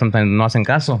familia sometimes no hacen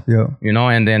caso. Yeah. You know,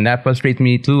 and then that frustrates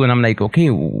me too, and I'm like, okay,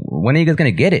 when are you guys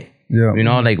gonna get it? Yeah. You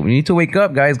know, like we need to wake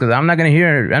up, guys, because I'm not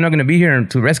gonna be here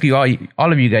to rescue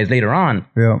all of you guys later on.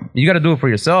 Yeah. You got to do it for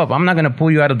yourself. I'm not gonna pull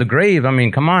you out of the grave. I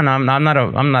mean, come on, I'm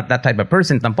not that type of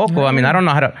person tampoco. I mean, I don't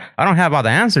have all the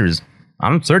answers.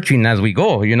 I'm searching as we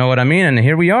go. You know what I mean? And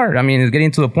here we are. I mean, it's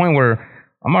getting to the point where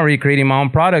I'm already creating my own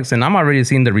products and I'm already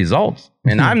seeing the results.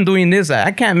 And I'm doing this.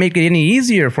 I can't make it any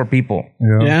easier for people.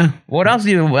 Yeah. What else do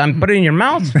you put it in your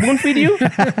mouth? Spoon feed you? Am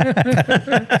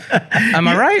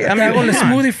I right? I mean, I want a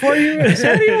smoothie for you. En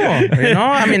serio? You know,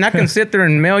 I mean, I can sit there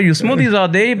and mail you smoothies all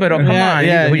day, but come on,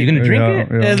 you gonna drink it?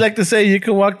 Yeah, it's like to say you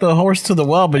can walk the horse to the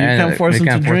well, but you can't force him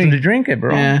to drink. It,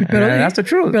 bro. Yeah. That's the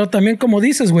truth. Pero también como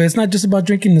dices, güey, it's not just about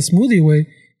drinking the smoothie, güey.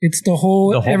 It's the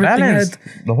whole balance.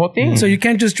 The whole thing. So you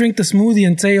can't just drink the smoothie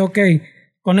and say, okay,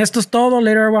 con esto es todo.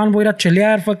 Later on, voy a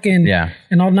chelear fucking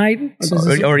and all night. So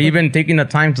or even taking the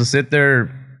time to sit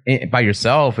there by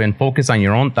yourself and focus on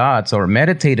your own thoughts or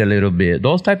meditate a little bit.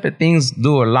 Those type of things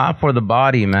do a lot for the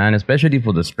body, man, especially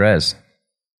for the stress.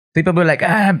 People be like,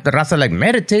 the raza like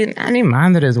meditate. Ni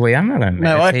madres, güey. I'm not gonna meditate.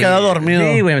 Me voy a quedar dormido.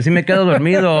 Sí, güey. Si me quedo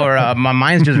dormido or my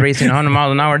mind's just racing 100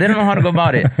 miles an hour. They don't know how to go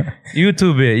about it.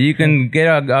 YouTube it. You can get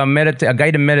a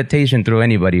guided meditation through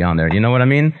anybody on there. You know what I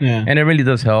mean? Yeah. And it really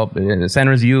does help. It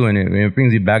centers you and it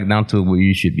brings you back down to what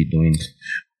you should be doing.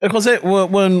 Jose,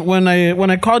 when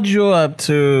I called you up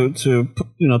to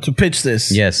pitch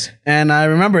this, yes, and I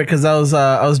remember it because I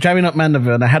was driving up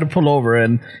Mandeville and I had to pull over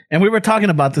and we were talking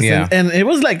about this and it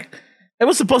was like it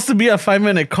was supposed to be a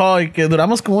 5-minute call y que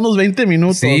duramos como unos 20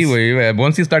 minutos. Sí, güey.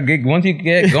 Once you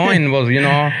get going, well, you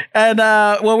know. And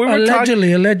when we were allegedly.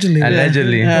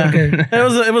 Yeah. Okay.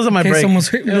 It was on my break.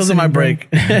 It was on my break.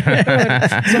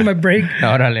 It's on my break.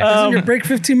 Órale. Isn't your break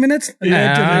 15 minutes?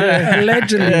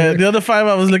 Allegedly. Yeah, the other 5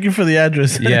 I was looking for the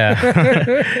address. Yeah.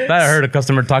 I heard a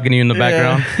customer talking to you in the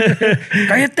background.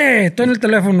 Cállate, estoy en el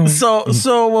teléfono.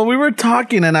 So when we were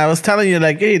talking and I was telling you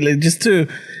like, hey, like, just to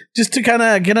kind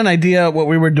of get an idea of what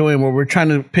we were doing, what we're trying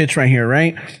to pitch right here,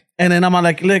 right? And then I'm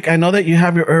like, look, I know that you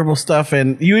have your herbal stuff,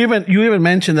 and you even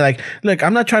mentioned that, like, look,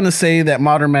 I'm not trying to say that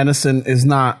modern medicine is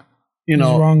not,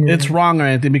 it's wrong or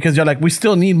anything, because you're like, we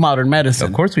still need modern medicine.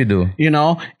 Of course we do.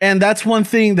 And that's one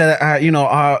thing that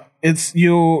it's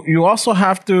you also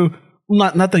have to.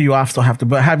 Not that you also have to,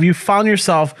 but have you found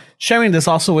yourself sharing this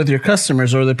also with your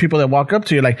customers or the people that walk up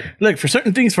to you? Like, look, for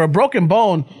certain things, for a broken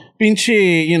bone,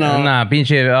 pinche, Nah,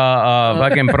 pinche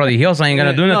fucking prodigiosa ain't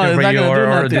gonna do nothing for you,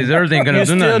 or dessert ain't gonna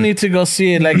do nothing. You still need to go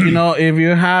see it. Like, if you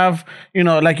have,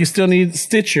 like you still need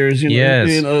stitchers,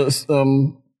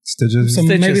 stitches.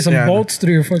 Maybe some bolts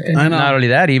through your fucking. I know. Not only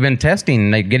that, even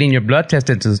testing, like getting your blood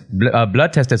tested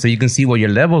so you can see where your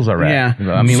levels are at.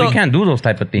 Yeah. I mean, we can't do those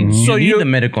type of things. So you need the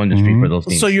medical industry for those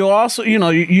things. So you also,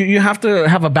 you have to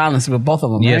have a balance with both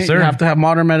of them. Yes, right? sir. You have to have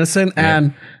modern medicine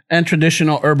and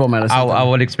traditional herbal medicine. I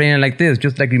would explain it like this,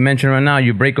 just like you mentioned right now.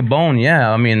 You break a bone,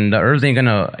 I mean, the herbs ain't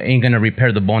gonna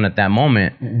repair the bone at that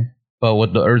moment. Mm-hmm. But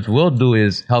what the herbs will do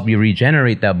is help you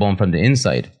regenerate that bone from the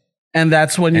inside. And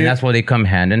that's when that's why they come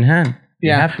hand in hand.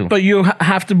 You have to. But you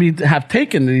have to have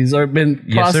taken these or been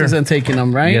processed and taken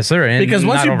them, right? Yes, sir. And because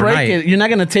once you break it, you're not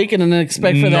going to take it and then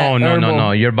expect for that.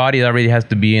 No. Your body already has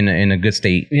to be in a good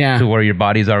state. Yeah. To where your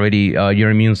body's already, your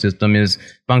immune system is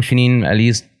functioning at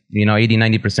least,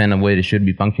 80-90% of what it should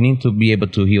be functioning to be able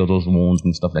to heal those wounds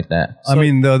and stuff like that. I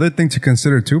mean, the other thing to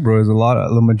consider too, bro, is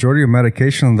the majority of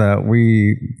medication that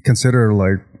we consider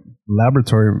like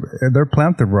laboratory, they're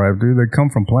plant derived, dude. They come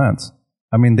from plants.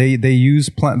 I mean, they use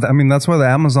plant. I mean, that's why the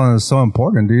Amazon is so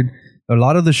important, dude. A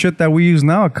lot of the shit that we use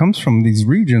now comes from these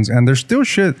regions, and there's still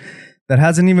shit that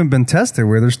hasn't even been tested.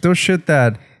 Where there's still shit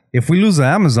that if we lose the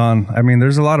Amazon, I mean,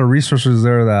 there's a lot of resources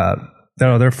there that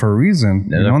are there for a reason.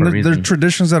 There's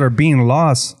traditions that are being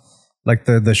lost. Like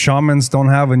the shamans don't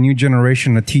have a new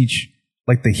generation to teach,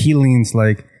 like the healings,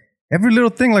 like. Every little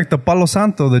thing, like the Palo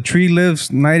Santo, the tree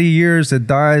lives 90 years, it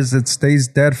dies, it stays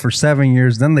dead for 7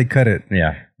 years, then they cut it.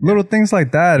 Yeah. Little things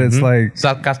like that. It's like...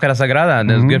 Cáscara sagrada.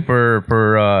 That's good for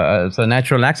it's a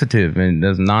natural laxative and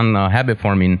there's non-habit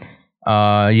forming.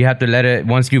 You have to let it,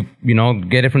 once you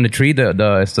get it from the tree, the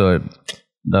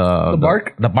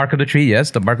bark? The bark of the tree,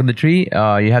 yes. The bark of the tree.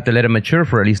 You have to let it mature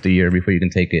for at least a year before you can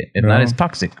take it. If not, it's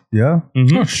toxic. Yeah.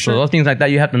 Mm-hmm. Oh, so those things like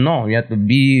that, you have to know. You have to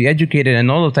be educated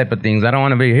and all those type of things. I don't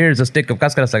want to be, here's a stick of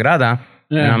cáscara sagrada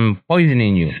and I'm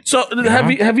poisoning you. So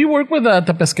have you worked with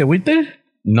Tepesquehuite?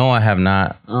 No, I have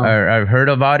not. I've heard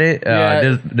about it.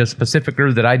 There's the specific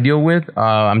herbs that I deal with.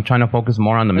 I'm trying to focus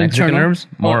more on the Mexican herbs,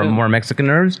 more Mexican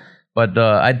herbs. But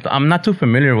I'm not too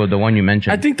familiar with the one you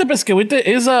mentioned. I think the pesquehuite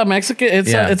is a Mexican.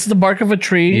 It's the bark of a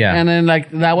tree, and then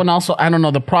like that one also. I don't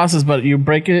know the process, but you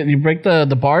break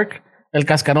the bark. El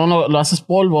cascarón lo haces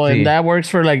polvo, and that works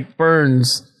for like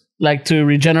burns. Like to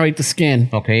regenerate the skin.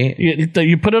 Okay.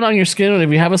 You put it on your skin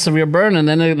if you have a severe burn, and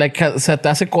then it like se te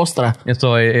hace costra. And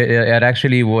so it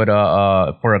actually would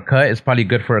for a cut. It's probably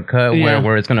good for a cut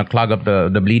where it's gonna clog up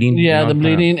the bleeding. Yeah, the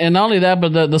bleeding, and not only that,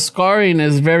 but the scarring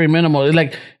is very minimal.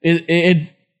 It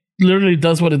literally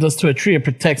does what it does to a tree. It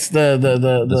protects the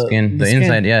skin, the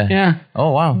inside. Yeah. Oh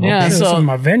wow. Okay. Yeah. So some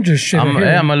Avengers shit. I'm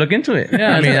gonna look into it.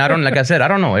 Yeah. I mean, like I said, I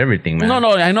don't know everything, man.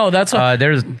 No, I know. That's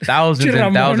there's thousands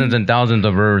and thousands and thousands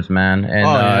of herbs, man. And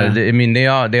I mean, they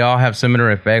all have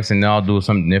similar effects, and they all do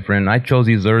something different. I chose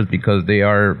these herbs because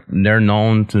they're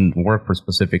known to work for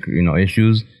specific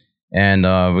issues. And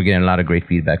we're getting a lot of great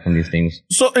feedback from these things.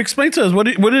 So explain to us, what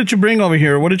did you bring over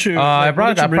here? What did you? I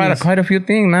brought quite a few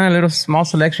things, man. A little small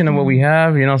selection of what we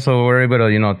have, so we're able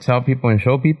to tell people and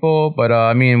show people. But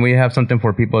I mean, we have something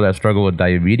for people that struggle with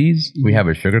diabetes. We have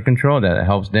a sugar control that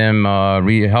helps them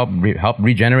help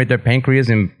regenerate their pancreas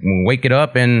and wake it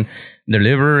up, and their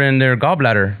liver and their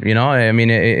gallbladder. I mean,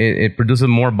 it produces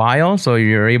more bile, so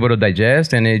you're able to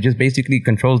digest, and it just basically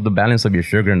controls the balance of your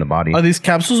sugar in the body. Are these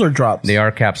capsules or drops? They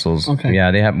are capsules. Okay.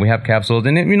 Yeah, we have capsules,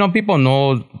 and people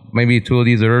know maybe two of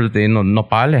these herbs. They know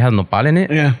nopal. It has nopal in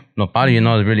it. Yeah. Nopal,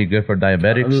 is really good for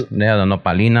diabetics. They have the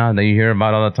nopalina that you hear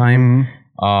about all the time.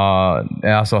 It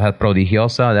also has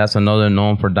prodigiosa. That's another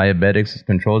known for diabetics. It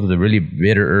controls. It's a really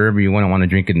bitter herb. You wouldn't want to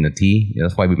drink it in the tea.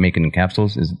 That's why we make it in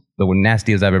capsules. It's the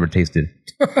nastiest I've ever tasted.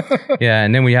 Yeah,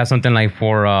 and then we have something like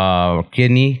for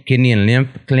kidney and lymph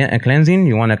cleansing.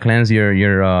 You want to cleanse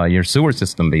your sewer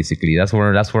system, basically. That's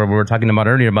where we were talking about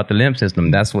earlier about the lymph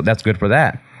system. That's good for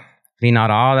that. Clean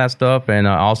out all that stuff, and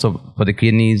also for the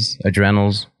kidneys,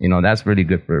 adrenals. That's really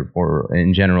good for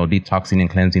in general detoxing and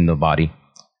cleansing the body.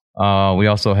 We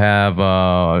also have,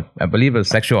 I believe, a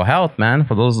sexual health, man.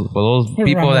 For those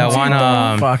people that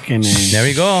wanna, there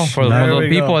we go. For those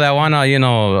people that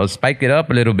wanna, spike it up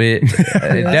a little bit,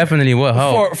 it definitely will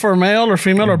help. For male or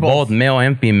female or both? Both male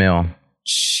and female.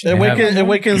 It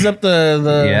wakens up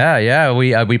the. Yeah.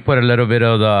 We put a little bit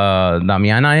of the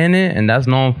damiana in it, and that's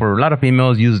known for a lot of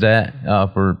females use that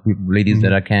for ladies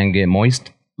that can't get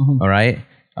moist. All right,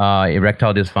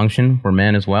 erectile dysfunction for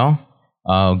men as well.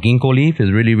 Ginkgo leaf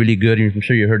is really, really good. I'm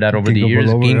sure you heard that over the years.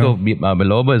 Ginkgo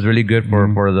biloba is really good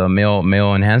for the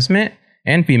male enhancement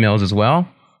and females as well.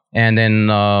 And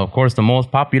then, of course, the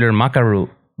most popular maca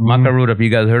root. Maca root, if you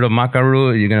guys heard of maca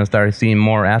root, you're going to start seeing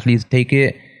more athletes take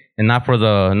it. And not for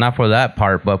that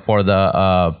part, but for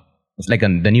the, it's like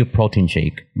the new protein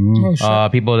shake.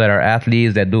 People that are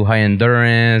athletes, that do high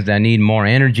endurance, that need more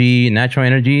energy, natural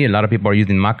energy. A lot of people are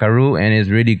using maca root, and it's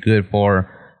really good for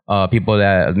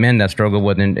men that struggle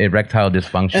with an erectile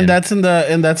dysfunction. And that's in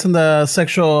the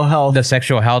sexual health. The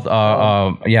sexual health,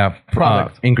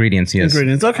 product ingredients. Yes,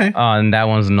 ingredients. Okay. And that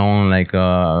one's known like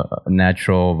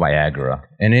natural Viagra.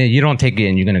 And you don't take it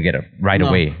and you're gonna get it right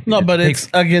away. No, but it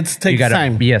takes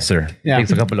time. Yes, sir. Yeah. It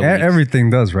takes a couple of weeks. Everything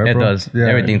does, right? It bro? does. Yeah.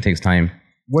 Everything takes time.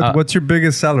 What's your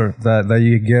biggest seller that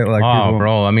you get? Like, people?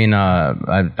 Bro, I mean,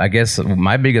 I guess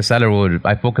my biggest seller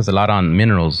I focus a lot on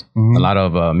minerals. A lot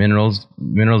of minerals.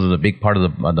 Minerals is a big part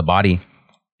of the body.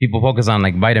 People focus on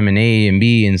like vitamin A and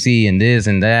B and C and this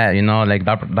and that. Like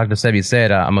Dr. Sebi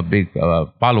said, I'm a big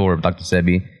follower of Dr.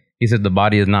 Sebi. He said the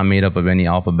body is not made up of any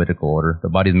alphabetical order. The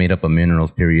body is made up of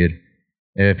minerals, period.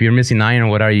 If you're missing iron,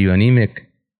 what are you? Anemic.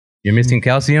 You're missing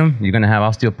calcium, you're going to have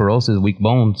osteoporosis, weak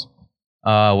bones.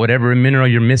 Whatever mineral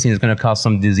you're missing is going to cause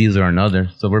some disease or another.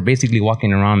 So we're basically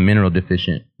walking around mineral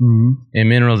deficient. And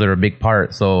minerals are a big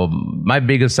part. So my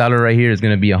biggest seller right here is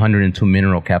going to be 102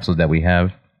 mineral capsules that we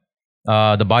have.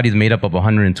 The body is made up of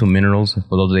 102 minerals.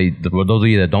 For those of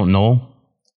you that don't know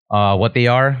what they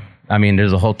are, I mean,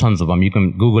 there's a whole tons of them. You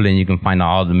can Google it and you can find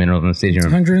all the minerals in the stage.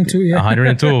 102, yeah.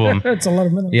 102 of them. That's a lot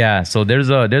of minerals. Yeah, so there's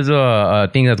a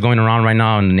thing that's going around right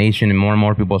now in the nation, and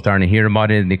more people are starting to hear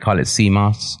about it. They call it sea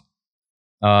moss.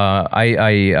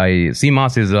 Sea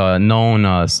moss is known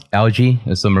as algae.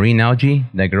 It's a marine algae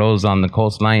that grows on the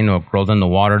coastline or grows in the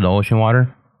water, the ocean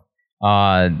water.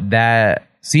 That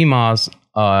sea moss,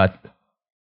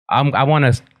 I want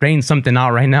to strain something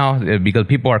out right now because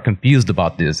people are confused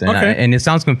about this. And, and it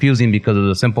sounds confusing because of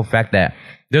the simple fact that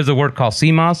there's a word called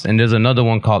sea moss and there's another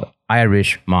one called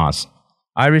Irish moss.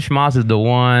 Irish moss is the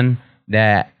one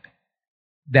that's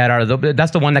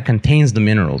the one that contains the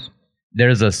minerals.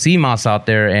 there's a sea moss out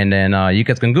there, and then you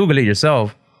guys can Google it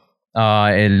yourself.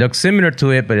 It looks similar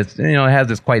to it, but it's, it has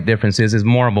this quite differences. It's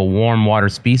more of a warm water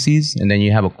species, and then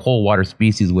you have a cold water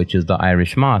species, which is the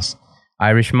Irish moss.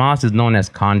 Irish moss is known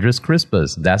as Chondrus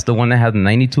crispus. That's the one that has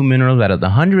 92 minerals out of the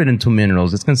 102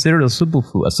 minerals. It's considered a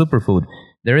superfood.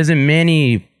 There isn't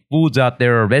many foods out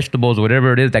there or vegetables or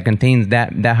whatever it is that contains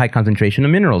that high concentration of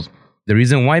minerals. The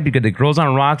reason why, because it grows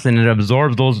on rocks and it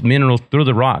absorbs those minerals through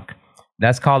the rock.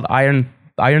 That's called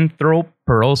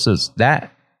ionthoroporosis.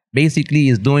 That basically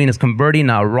is converting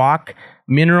a rock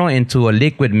mineral into a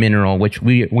liquid mineral, which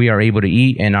we are able to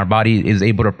eat and our body is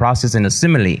able to process and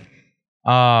assimilate.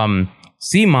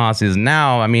 Sea moss is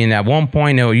now, at one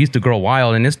point it used to grow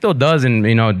wild, and it still does in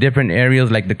different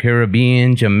areas like the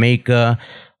Caribbean, Jamaica,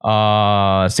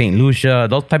 St. Lucia,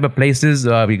 those type of places,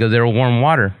 because they're warm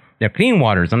water. They're clean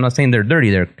waters. I'm not saying they're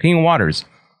dirty. They're clean waters.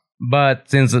 But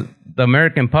since the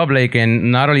American public,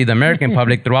 and not only the American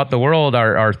public, throughout the world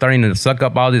are starting to suck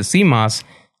up all this sea moss,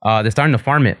 they're starting to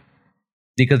farm it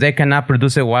because they cannot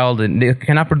produce it wild. They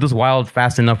cannot produce wild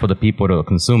fast enough for the people to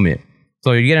consume it.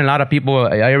 So you're getting a lot of people,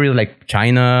 areas like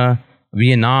China,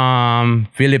 Vietnam,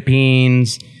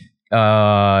 Philippines,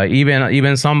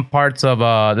 even some parts of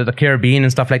the Caribbean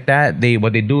and stuff like that.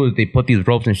 What they do is they put these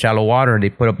ropes in shallow water. They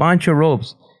put a bunch of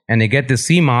ropes, and they get this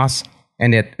sea moss,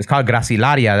 and it's called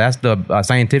Gracilaria. That's the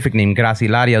scientific name.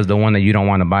 Gracilaria is the one that you don't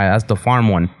want to buy. That's the farm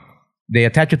one. They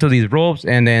attach it to these ropes,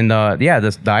 and then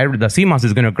the sea moss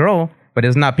is going to grow, but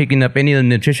it's not picking up any of the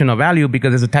nutritional value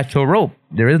because it's attached to a rope.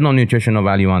 There is no nutritional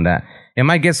value on that. It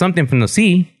might get something from the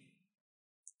sea,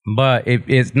 but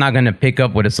it's not going to pick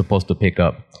up what it's supposed to pick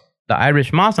up. The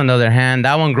Irish moss, on the other hand,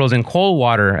 that one grows in cold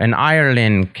water in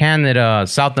Ireland, Canada,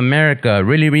 South America,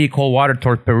 really, really cold water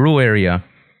towards Peru area.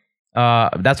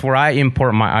 That's where I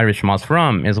import my Irish moss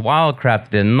from. It's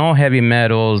wildcrafted, no heavy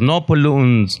metals, no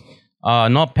pollutants,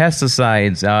 no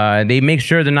pesticides. They make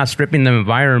sure they're not stripping the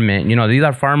environment. These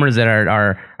are farmers that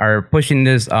are pushing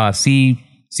this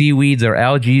seaweeds or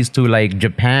algae to like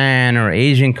Japan or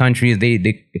Asian countries.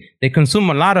 They consume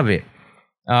a lot of it.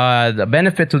 The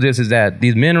benefit to this is that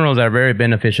these minerals are very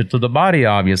beneficial to the body,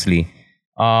 obviously.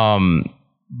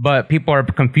 But people are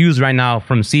confused right now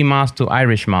from sea moss to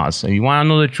Irish moss. So you want to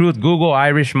know the truth, Google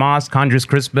Irish moss, Chondrus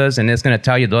crispus, and it's going to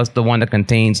tell you that's the one that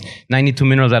contains 92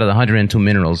 minerals out of the 102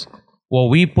 minerals. Well,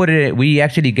 we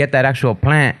actually get that actual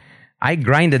plant. I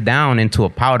grind it down into a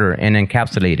powder and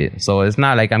encapsulate it. So it's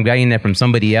not like I'm getting it from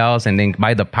somebody else and then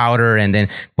buy the powder and then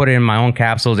put it in my own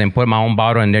capsules and put my own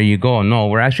bottle and there you go. No,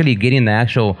 we're actually getting the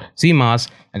actual sea moss.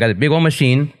 I got a big old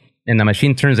machine, and the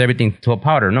machine turns everything to a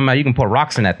powder. No matter, you can put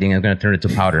rocks in that thing, it's going to turn it to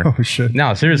powder. Oh, shit.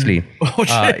 No, seriously. Oh,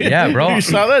 shit. Yeah, bro. You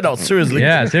saw that? No, seriously.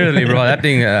 Yeah, seriously, bro. That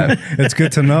thing... It's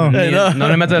good to know. No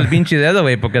le metas el pinche dedo,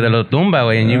 güey, porque te lo tumba,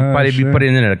 güey, and you probably be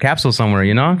putting it in a capsule somewhere,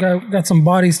 Got some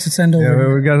bodies to send over.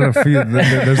 Yeah, we got a few.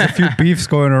 There's a few beefs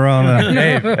going around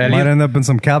that might end up in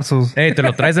some capsules. Hey, te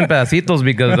lo traes en pedacitos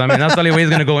because, that's the only way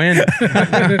it's going to go in.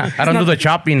 I don't do the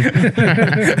chopping.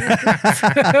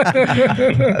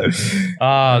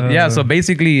 Yeah, so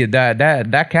basically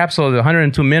that capsule, the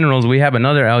 102 minerals, we have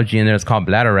another algae in there. It's called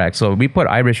bladderwrack. So we put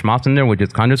Irish moss in there, which is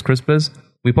Chondrus crispus.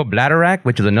 We put bladderwrack,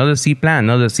 which is another sea plant,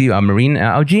 another marine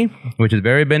algae, which is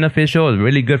very beneficial. It's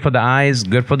really good for the eyes,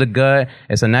 good for the gut.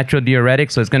 It's a natural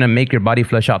diuretic, so it's going to make your body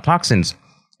flush out toxins.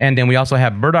 And then we also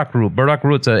have burdock root. Burdock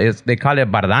root, they call it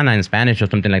bardana in Spanish or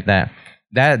something like that.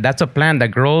 That's a plant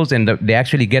that grows, and they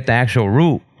actually get the actual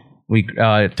root. We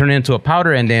turn it into a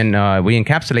powder, and then we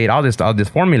encapsulate all this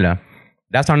formula.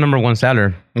 That's our number one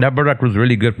seller. That burdock root is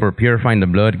really good for purifying the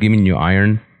blood, giving you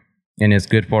iron, and it's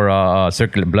good for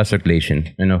blood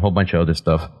circulation and a whole bunch of other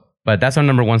stuff. But that's our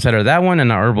number one seller. That one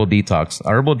and our herbal detox.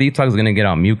 Our herbal detox is going to get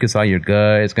out mucus out of your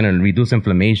gut. It's going to reduce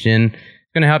inflammation.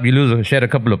 It's going to help you shed a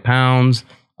couple of pounds.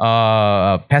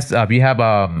 If you have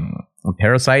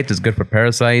parasites, it's good for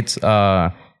parasites.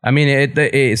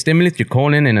 It stimulates your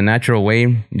colon in a natural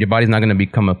way. Your body's not going to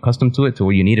become accustomed to it to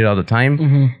where you need it all the time.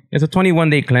 Mm-hmm. It's a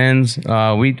 21-day cleanse.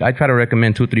 I try to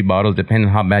recommend 2-3 bottles depending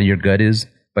on how bad your gut is.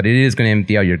 But it is going to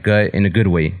empty out your gut in a good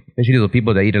way. Especially those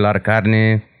people that eat a lot of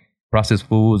carne, processed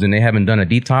foods, and they haven't done a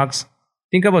detox.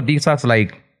 Think about detox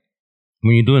like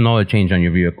when you do an oil change on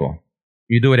your vehicle.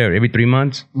 You do it every 3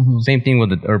 months. Mm-hmm. Same thing with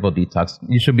the herbal detox.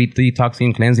 You should be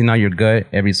detoxing, cleansing out your gut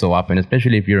every so often,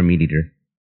 especially if you're a meat eater.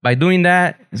 By doing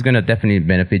that, it's going to definitely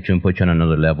benefit you and put you on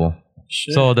another level.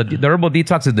 Shit. So the herbal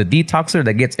detox is the detoxer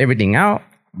that gets everything out,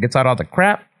 gets out all the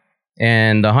crap,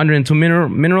 And the 102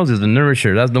 minerals is the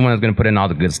nourisher. That's the one that's going to put in all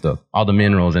the good stuff, all the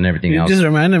minerals and everything else. You just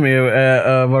reminded me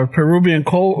of our Peruvian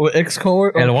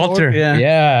ex-cohort. El Walter.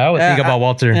 Yeah, I would think about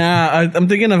Walter. Yeah, I'm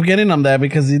thinking of getting him that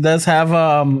because he does have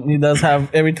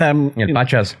every time. El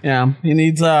Pachas. Yeah, he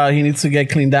needs to get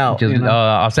cleaned out. Just,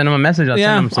 I'll send him a message. I'll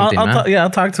send him something,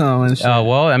 I'll talk to him. And shit.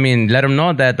 Well, I mean, let him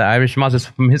know that the Irish moss is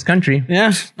from his country.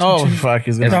 Yeah. Oh, fuck.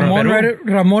 He's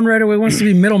Ramon right away wants to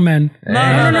be middleman. No.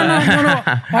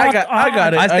 I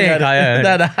got it.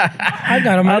 I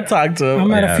got him. I'll talk to him.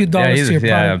 I'm at a few dollars to your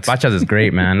product. Pachas is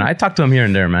great, man. I talk to him here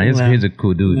and there, man. He's a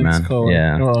cool dude, man.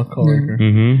 Yeah. Coworker.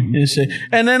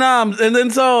 And then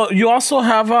so you also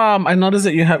have I noticed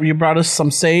that you brought us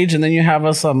some sage, and then you have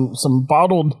us some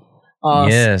bottled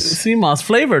sea moss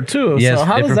flavor too. Yes, so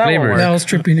how does that work? That was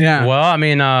tripping. Yeah. Well, I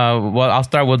mean, I'll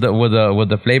start with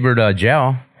the flavored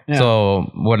gel. Yeah.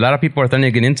 So what a lot of people are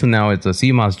starting to get into now is the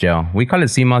sea moss gel. We call it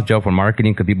sea moss gel for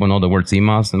marketing because people know the word sea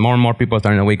moss, and more people are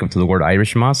starting to wake up to the word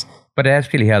Irish moss, but it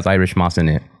actually has Irish moss in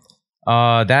it.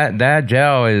 That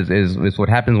gel is what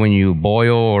happens when you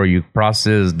boil or you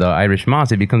process the Irish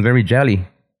moss. It becomes very jelly,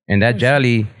 and that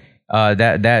jelly,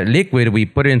 that liquid, we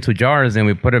put it into jars and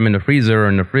we put them in the freezer or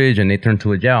in the fridge, and they turn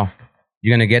to a gel.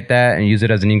 You're going to get that and use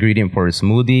it as an ingredient for a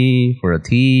smoothie, for a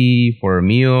tea, for a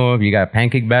meal. If you got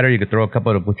pancake batter, you could throw a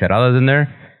couple of cucharadas in there,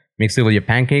 mix it with your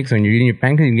pancakes. When you're eating your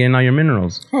pancakes, you're getting all your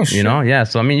minerals. Oh, shit. You know? Yeah.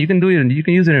 So, I mean, you can do it. You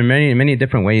can use it in many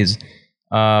different ways.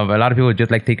 A lot of people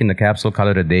just like taking the capsule, call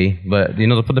it a day. But, you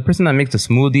know, for the person that makes a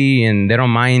smoothie and they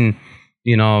don't mind,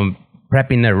 you know,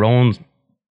 prepping their own,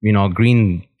 you know,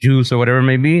 green juice or whatever it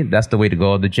may be, that's the way to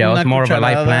go. The gel is more of a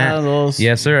light plant.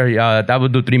 Yes, sir. That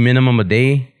would do 3 minimum a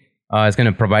day. It's going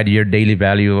to provide your daily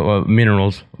value of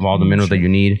minerals, of all the minerals that you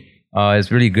need.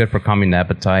 It's really good for calming the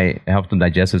appetite. It helps the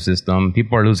digestive system.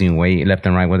 People are losing weight left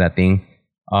and right with that thing.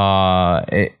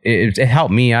 It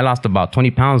helped me. I lost about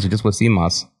 20 pounds just with sea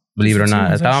moss. Believe it or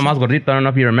not. Estaba más gordito. I don't know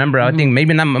if you remember. I think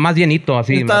maybe más llenito.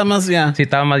 Así. Estaba más, yeah. Sí,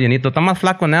 estaba más llenito. Está más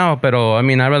flaco now, pero I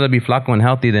mean, I'd rather be flaco and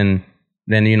healthy than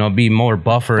you know, be more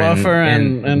buffer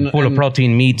and full of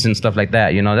protein meats and stuff like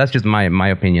that. You know, that's just my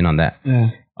opinion on that.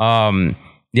 Yeah.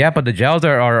 Yeah, but the gels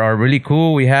are really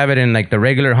cool. We have it in like the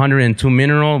regular 102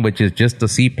 mineral, which is just the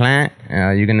sea plant.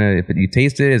 If you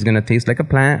taste it, it's gonna taste like a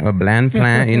plant, a bland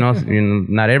plant. You know,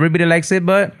 not everybody likes it,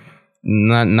 but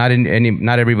not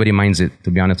everybody minds it. To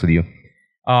be honest with you,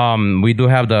 we do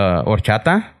have the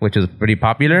horchata, which is pretty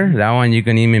popular. That one you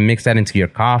can even mix that into your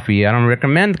coffee. I don't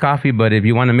recommend coffee, but if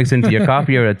you want to mix it into your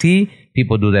coffee or a tea,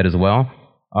 people do that as well.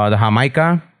 The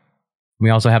Jamaica. We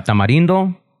also have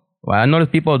tamarindo. Well, I notice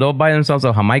people, they'll buy themselves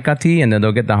a Jamaica tea and then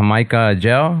they'll get the Jamaica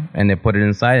gel and they put it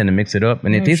inside and they mix it up.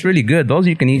 And it tastes really good. Those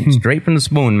you can eat straight from the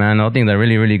spoon, man. Those things are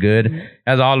really, really good. It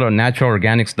has all the natural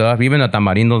organic stuff. Even the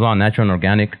tamarindo is all natural and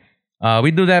organic.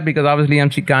 We do that because obviously I'm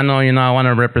Chicano, you know, I want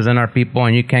to represent our people,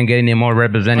 and you can't get any more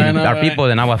representing our people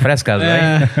than Agua Frescas,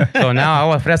 right? So now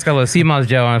Agua Fresca with sea moss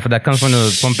gel, and that comes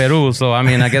from Peru. So I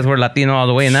mean, I guess we're Latino all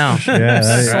the way now.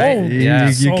 Yeah,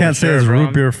 you can't say it's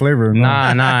root beer flavor. No.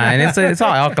 Nah, and it's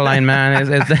all alkaline, man.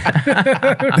 It's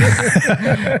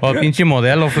oh, pinche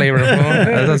modelo flavor, bro.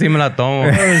 Esa sí me la tomo.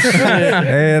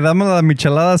 Dame la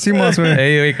michelada sea moss, güey.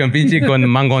 Hey, con pinche con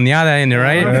mangoneada in it,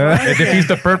 right? It defeats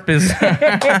the purpose.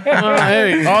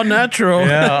 Hey, all natural.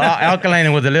 Yeah,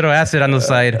 alkaline with a little acid on the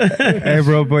side. Hey,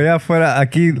 bro, but yeah, fuera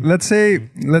aquí. Let's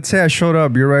say I showed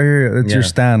up. You're right here. It's your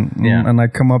stand, and I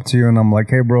come up to you and I'm like,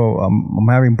 hey, bro, I'm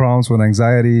having problems with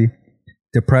anxiety,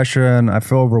 depression. I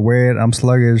feel overweight. I'm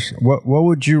sluggish. What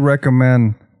would you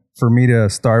recommend for me to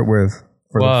start with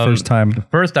for the first time?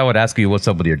 First, I would ask you, what's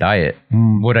up with your diet?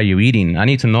 What are you eating? I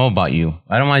need to know about you.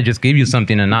 I don't want to just give you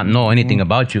something and not know anything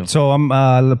about you. So I'm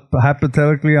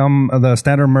hypothetically, I'm the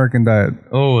standard American diet.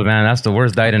 Oh man, that's the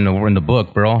worst diet in the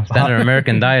book, bro. Standard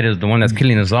American diet is the one that's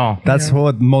killing us all. That's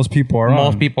what most people are on.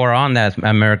 Most people are on that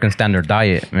American standard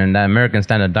diet, and that American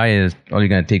standard diet is only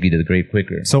going to take you to the grave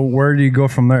quicker. So where do you go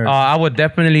from there? I would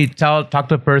definitely talk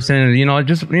to a person,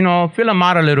 just feel them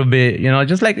out a little bit,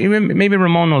 just like even maybe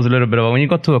Ramon knows a little bit about when you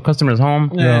go to a customer's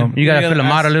home, you gotta fill them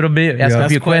out a little bit, ask a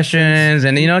few questions,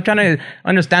 and trying to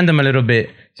understand them a little bit.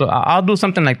 So I'll do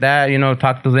something like that,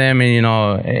 talk to them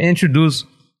and introduce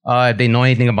if they know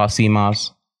anything about sea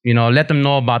moss, let them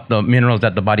know about the minerals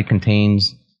that the body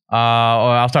contains. Or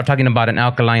I'll start talking about an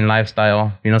alkaline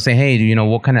lifestyle, say, hey,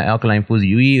 what kind of alkaline foods do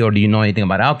you eat, or do you know anything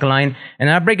about alkaline? And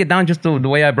I break it down just the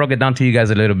way I broke it down to you guys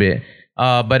a little bit.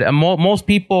 But most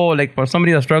people, like for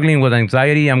somebody that's struggling with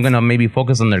anxiety, I'm going to maybe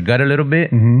focus on their gut a little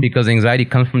bit, because anxiety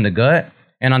comes from the gut.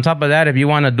 And on top of that, if you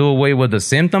want to do away with the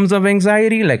symptoms of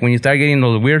anxiety, like when you start getting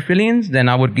those weird feelings, then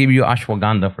I would give you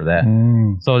ashwagandha for that.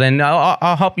 So then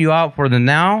I'll help you out for the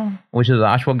now, which is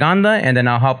ashwagandha, and then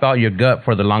I'll help out your gut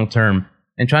for the long term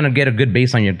and trying to get a good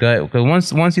base on your gut.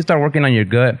 Because once you start working on your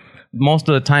gut, most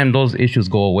of the time those issues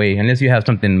go away unless you have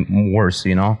something worse,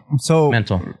 So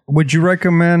mental. Would you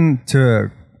recommend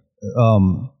to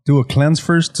do a cleanse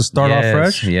first to start off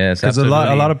fresh? Yes, because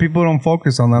absolutely. a lot of people don't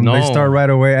focus on that. No. They start right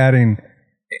away adding.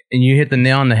 And you hit the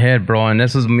nail on the head, bro. And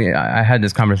this is me. I had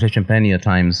this conversation plenty of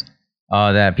times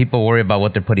that people worry about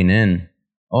what they're putting in.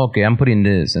 Okay, I'm putting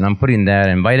this and I'm putting that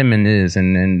and vitamin this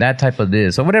and that type of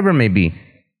this or whatever it may be.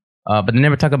 But they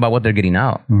never talk about what they're getting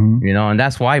out, and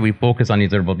that's why we focus on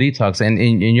these herbal detox.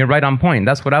 And you're right on point.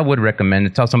 That's what I would recommend, to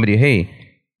tell somebody, hey,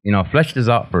 flush this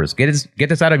out first. Get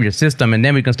this out of your system, and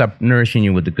then we can start nourishing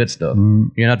you with the good stuff.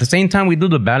 At the same time, we do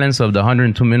the balance of the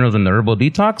 102 minerals in the herbal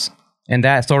detox, and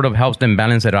that sort of helps them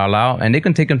balance it all out. And they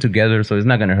can take them together, so it's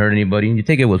not going to hurt anybody. You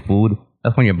take it with food.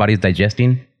 That's when your body's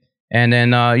digesting. And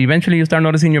then eventually you start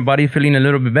noticing your body feeling a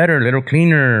little bit better, a little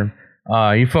cleaner.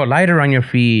 You feel lighter on your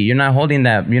feet. You're not holding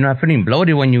that. You're not feeling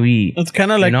bloated when you eat. It's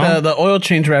kind of like the oil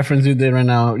change reference you did right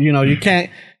now. You can't.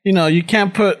 You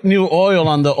can't put new oil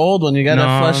on the old one. You gotta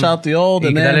flush out the old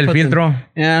and then put el filtro.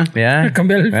 Yeah.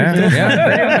 Cambiar el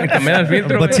filtro. Cambiar el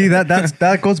filtro. But see,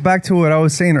 that goes back to what I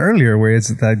was saying earlier, where it's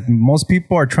that most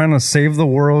people are trying to save the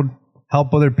world,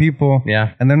 help other people,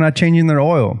 and they're not changing their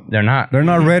oil. They're not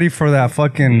ready for that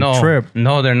fucking trip.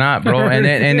 No, they're not, bro.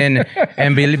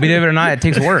 And believe it or not, it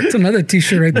takes work. It's another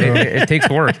T-shirt right there. It takes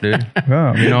work, dude.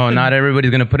 Yeah. Not everybody's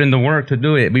gonna put in the work to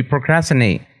do it. We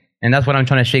procrastinate. And that's what I'm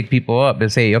trying to shake people up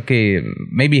and say, okay,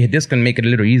 maybe this can make it a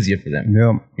little easier for them.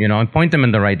 Yeah. And point them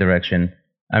in the right direction.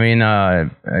 I mean,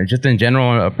 just in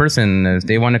general, a person, if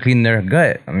they want to clean their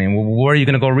gut, I mean, where are you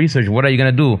going to go research? What are you going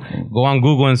to do? Go on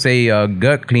Google and say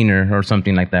gut cleaner or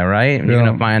something like that, right? Yeah. You're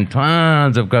going to find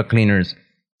tons of gut cleaners,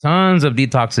 tons of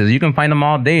detoxes. You can find them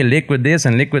all day, liquid this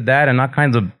and liquid that and all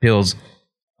kinds of pills.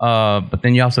 But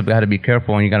then you also got to be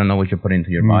careful and you got to know what you're putting into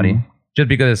your body. Just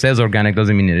because it says organic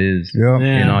doesn't mean it is.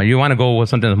 Yeah. You want to go with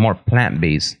something that's more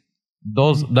plant-based.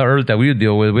 The herbs that we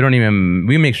deal with,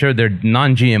 we make sure they're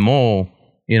non-GMO,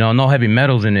 no heavy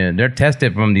metals in it. They're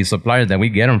tested from these suppliers that we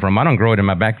get them from. I don't grow it in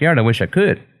my backyard. I wish I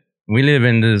could. We live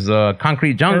in this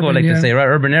concrete jungle, they say, right?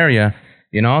 Urban area,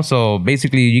 So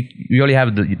basically, you only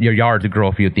have your yard to grow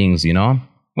a few things,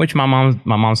 Which my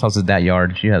mom's house is that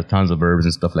yard. She has tons of herbs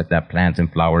and stuff like that, plants and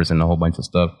flowers and a whole bunch of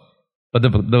stuff. But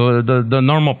the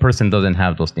normal person doesn't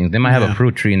have those things. They might have a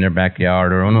fruit tree in their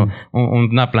backyard or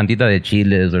una plantita de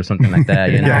chiles or something like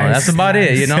that. That's about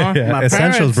it. Yeah.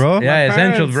 Essentials, bro. Yeah,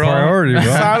 essentials, bro. Priority, bro.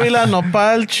 Sábila,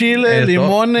 nopal, chile,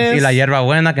 limones. Y la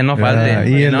hierbabuena que no falte.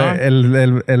 Y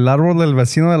el árbol del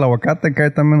vecino del aguacate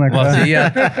cae también acá. Well, sí,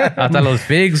 hasta los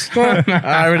figs.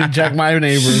 I already jacked my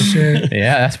neighbors.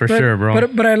 Yeah, that's for sure, bro.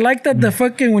 But I like that the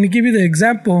fucking, when he give you the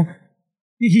example,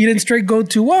 he didn't straight go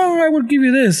to, well, I would give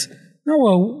you this. No,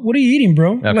 well, what are you eating,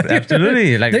 bro?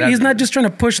 Absolutely. He's not just trying to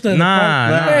push the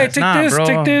hey, take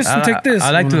this, and take this.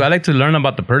 I like to learn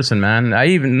about the person, man. I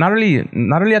even not really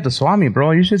at the Swami,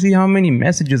 bro. You should see how many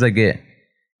messages I get.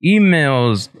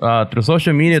 Emails through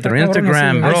social media, through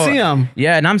Instagram, bro. I see them.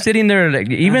 Yeah, and I'm sitting there like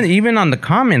even on the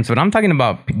comments, but I'm talking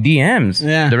about DMs,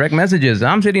 direct messages.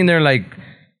 I'm sitting there like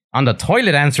on the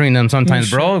toilet answering them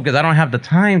sometimes, bro, because I don't have the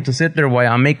time to sit there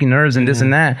while I'm making herbs and this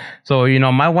and that. So,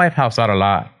 my wife helps out a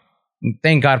lot.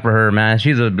 Thank God for her, man.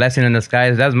 She's a blessing in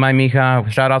disguise. That's my mija.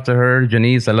 Shout out to her,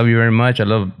 Janice. I love you very much. I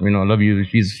love you.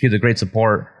 She's a great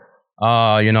support.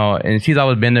 And she's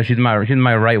always been there. She's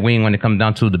my right wing when it comes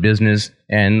down to the business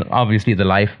and obviously the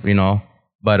life,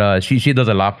 But she does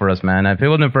a lot for us, man. If it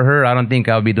wasn't for her, I don't think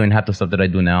I would be doing half the stuff that I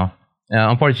do now.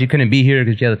 Unfortunately, she couldn't be here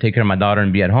because she had to take care of my daughter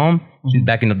and be at home. She's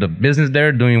backing up the business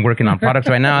there, working on products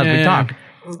right now as we talk.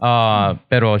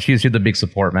 Pero she's the big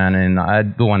support, man, and I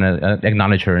do want to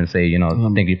acknowledge her and say,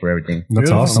 thank you for everything.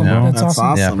 That's awesome, bro. That's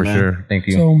awesome. Yeah, for man. sure. Thank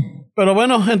you. So, Pero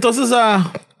bueno, entonces,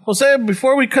 Jose,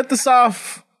 before we cut this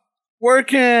off, where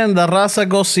can the raza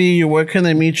go see you? Where can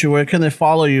they meet you? Where can they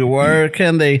follow you? Where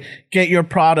can they get your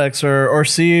products or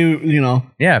see you?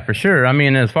 Yeah, for sure. I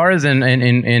mean, as far as in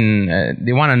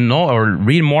they want to know or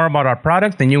read more about our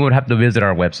products, then you would have to visit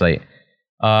our website.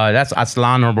 That's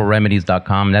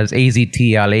aztlanherbalremedies.com. That's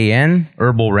AZTLAN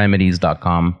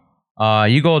herbalremedies.com.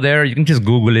 You go there, you can just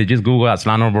Google it. Just Google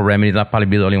Aztlan Herbal Remedies. I'll probably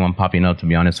be the only one popping up, to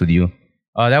be honest with you.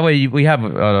 That way we have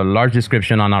a large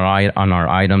description on our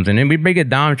items, and then we break it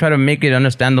down, try to make it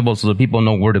understandable so that people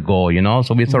know where to go,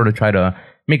 So we sort of try to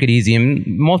make it easy. And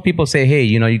most people say, hey,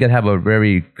 you got to have a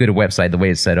very good website the way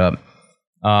it's set up.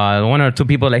 One or two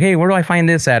people like, hey, where do I find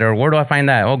this at? Or where do I find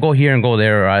that? Oh, go here and go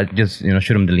there. Or I just,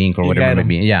 shoot them the link or whatever it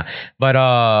may be. Yeah. But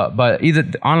either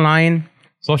online,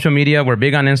 social media, we're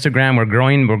big on Instagram. We're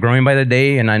growing by the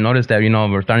day. And I noticed that,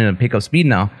 we're starting to pick up speed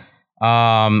now.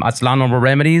 Aztlán Herbal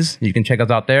Remedies. You can check us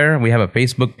out there. We have a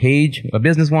Facebook page, a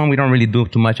business one. We don't really do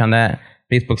too much on that.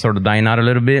 Facebook's sort of dying out a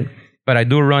little bit. But I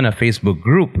do run a Facebook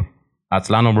group.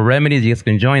 Aztlán Herbal Remedies. You guys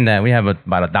can join that. We have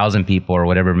about 1,000 people or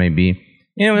whatever it may be.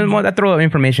 I throw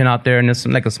information out there, and it's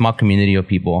like a small community of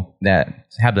people that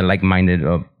have the like-minded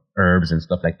of herbs and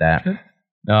stuff like that.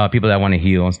 Sure. People that want to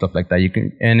heal and stuff like that.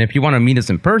 And if you want to meet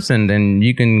us in person, then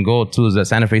you can go to the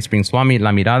Santa Fe Springs Swami,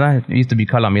 La Mirada. It used to be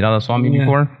called La Mirada Swami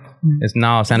before. It's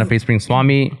now Santa Fe Springs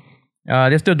Swami.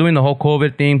 They're still doing the whole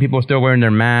COVID thing. People are still wearing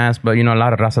their masks, but a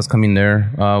lot of razas coming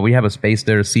there. We have a space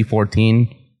there,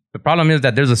 C14. The problem is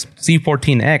that there's a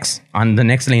C14X on the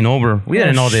next lane over. We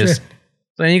didn't know this.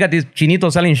 So then you got these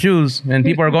chinitos selling shoes, and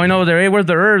people are going over there, hey, where's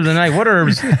the herbs? And like, what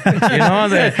herbs? They're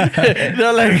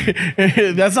like,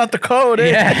 that's not the code.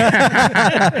 Eh?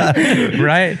 Yeah.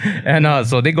 Right? And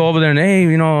so they go over there and,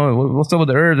 hey, what's up with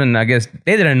the herbs? And I guess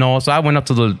they didn't know. So I went up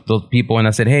to those people and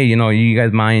I said, hey, you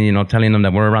guys mind, telling them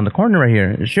that we're around the corner right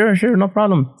here? Sure, no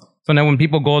problem. So now when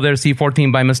people go there,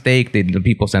 C14 by mistake, the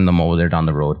people send them over there down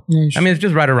the road. Yes. I mean, it's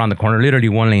just right around the corner, literally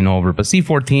one lane over. But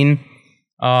C14...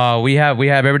 we have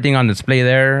everything on display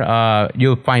there.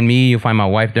 You'll find me, you'll find my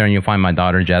wife there, and you'll find my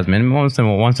daughter Jasmine. Once in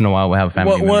a while, we'll have a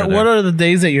family member there. What are the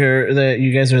days that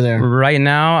you guys are there? Right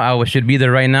now, I should be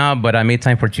there right now, but I made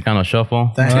time for Chicano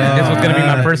Shuffle. This was going to be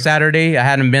my first Saturday. I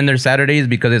hadn't been there Saturdays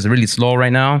because it's really slow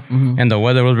right now, and the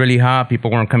weather was really hot. People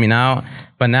weren't coming out,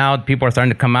 but now people are starting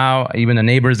to come out. Even the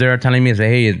neighbors there are telling me,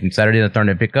 hey, Saturdays are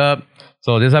starting to pick up.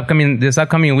 So this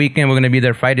upcoming weekend, we're going to be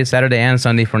there Friday, Saturday, and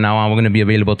Sunday from now on. We're going to be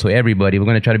available to everybody. We're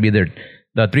going to try to be there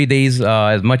the 3 days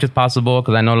as much as possible,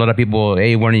 because I know a lot of people,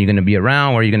 hey, when are you going to be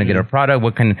around? Where are you going to get our product?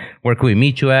 Where can we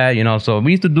meet you at? So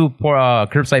we used to do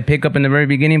curbside pickup in the very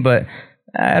beginning, but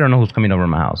I don't know who's coming over to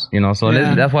my house. So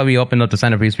that's why we opened up the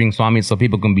Santa Fe Springs Swami, so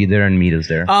people can be there and meet us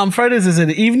there. Fridays, is it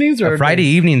evenings or Friday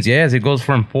evenings? Yes, it goes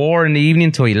from 4 in the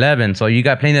evening to 11. So you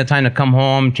got plenty of time to come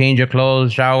home, change your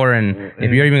clothes, shower, and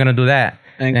if you're even going to do that.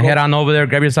 And head on over there,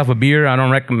 grab yourself a beer.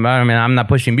 I'm not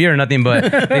pushing beer or nothing,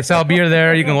 but they sell beer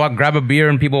there. You can grab a beer,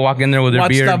 and people walk in there with their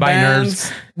beer, buy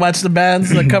nerves. Watch the bands,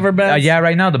 the cover bands. Yeah,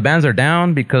 right now the bands are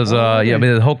down because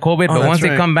the whole COVID. But once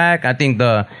they come back, I think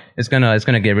it's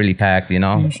gonna get really packed.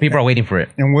 People are waiting for it.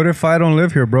 And what if I don't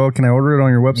live here, bro? Can I order it on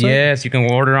your website? Yes, you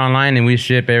can order online, and we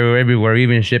ship everywhere. We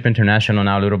even ship international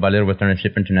now, little by little. We're starting to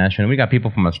ship international. We got people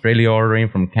from Australia ordering,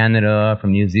 from Canada, from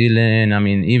New Zealand. I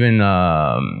mean, even.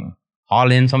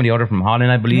 Holland, somebody ordered from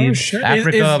Holland, I believe. Oh, shit.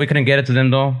 Africa, we couldn't get it to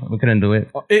them though. We couldn't do it.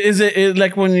 Is it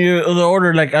like when you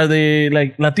order, like, are they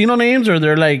like Latino names or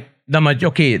they're like?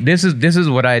 Okay, this is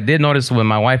what I did notice with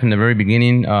my wife in the very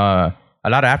beginning. A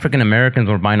lot of African Americans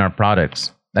were buying our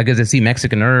products. Like, as they see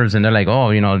Mexican herbs and they're like, oh,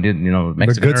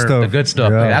 Mexican herbs, the good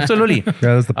stuff. Yeah. Absolutely. Yeah,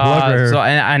 that's the plug right. So,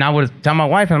 and I would tell my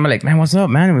wife, I'm like, man, what's up,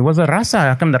 man? What's the raza?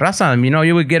 How come the raza?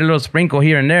 You would get a little sprinkle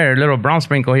here and there, a little brown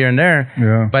sprinkle here and there.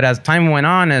 Yeah. But as time went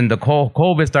on and the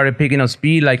COVID started picking up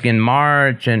speed, like in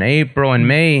March and April and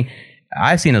May,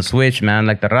 I seen a switch, man.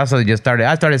 Like the raza just started.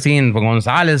 I started seeing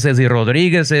Gonzalez's and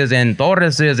Rodriguez's and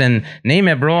Torres's and name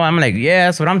it, bro. I'm like, yeah,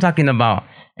 that's what I'm talking about.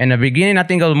 In the beginning, I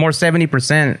think it was more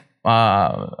 70%.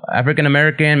 African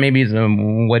American, maybe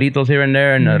some güeritos here and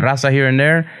there, and raza here and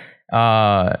there.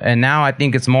 And now I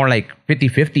think it's more like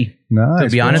 50-50. Nice, to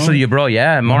be honest with you, bro.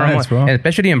 Yeah, more and more. Bro. And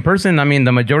especially in person. I mean,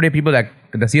 the majority of people that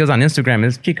see us on Instagram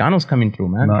is Chicanos coming through,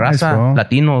 man. Nice, raza, bro.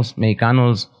 Latinos,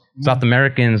 Mexicanos, South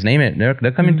Americans, name it.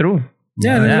 They're coming through.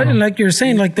 Yeah, like you're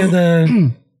saying, like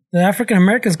the African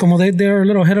Americans, como they're a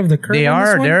little ahead of the curve. They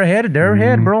are. They're ahead. They're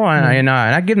ahead, bro. And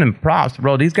I give them props,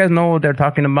 bro. These guys know what they're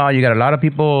talking about. You got a lot of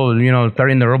people,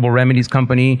 starting the herbal remedies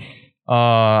company.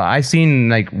 I seen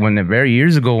like very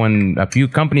years ago when a few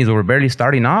companies were barely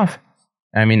starting off.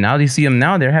 I mean, now you see them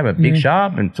now. They have a big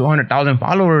shop and 200,000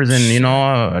 followers,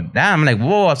 and damn, like,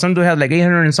 whoa, some dude has like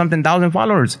 800 and something thousand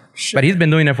followers, but he's been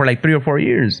doing it for like 3 or 4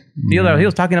 years. He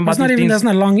was talking about that's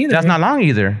not long either. That's not long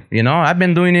either. I've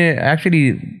been doing it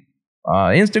actually.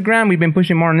 Instagram, we've been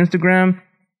pushing more on Instagram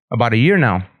about a year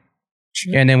now.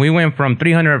 Sure. And then we went from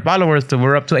 300 followers to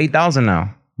we're up to 8,000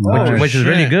 now, which is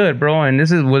really good, bro. And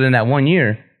this is within that 1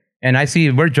 year. And I see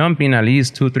we're jumping at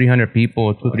least 200-300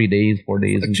 people, 2-3 days, 4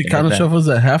 days. Chicano Shuffle's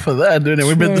at half of that, dude. And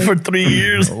we've been there for 3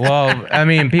 years. Well, I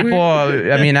mean, people.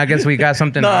 I mean, I guess we got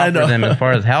something to offer them as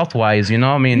far as health wise. You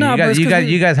know, I mean,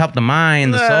 you guys help the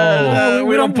mind, the soul.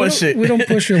 We don't push it. We don't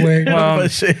push your way. Well,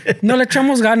 no le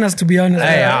echamos ganas, to be honest.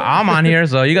 Hey, I'm on here,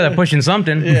 so you guys are pushing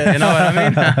something. Yeah. You know what I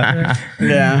mean?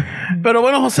 Yeah. Pero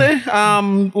bueno, Jose,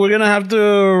 we're gonna have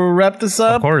to wrap this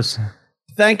up. Of course.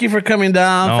 Thank you for coming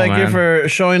down. No, Thank you for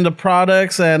showing the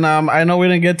products. And I know we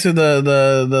didn't get to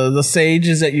the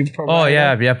sages that you provided. Oh,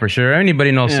 yeah, for sure.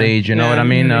 Anybody knows sage, you know what I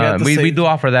mean? We do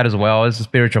offer that as well. It's a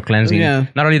spiritual cleansing. Yeah.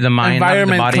 Not only the mind, not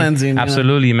the body. Cleansing.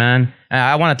 Absolutely, man.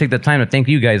 I want to take the time to thank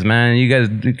you guys, man. You guys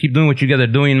keep doing what you guys are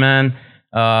doing, man.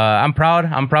 I'm proud.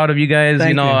 I'm proud of you guys.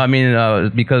 Thank you. I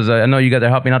mean, because I know you guys are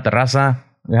helping out the raza.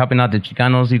 You're helping out the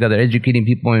Chicanos. You guys are educating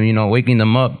people and, waking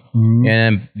them up.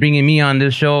 And bringing me on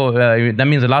this show, that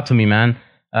means a lot to me, man.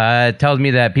 It tells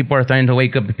me that people are starting to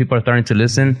wake up. People are starting to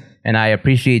listen. And I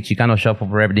appreciate Chicano Shuffle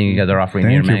for everything you guys are offering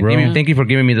here, man. Thank you for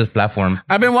giving me this platform.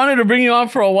 I've been wanting to bring you on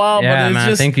for a while, Yeah, but it's man.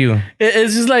 just... Thank you.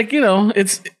 It's just like,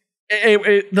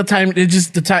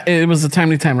 it was the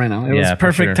timely time right now. It was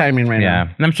perfect timing right now.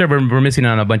 Yeah, and I'm sure we're missing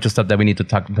on a bunch of stuff that we need to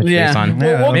touch base on.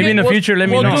 We'll Maybe in the future, let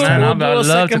me know, man. I would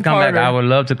love to come back. I would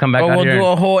love to come back out here. We'll do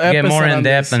a whole episode get more in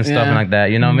depth and stuff like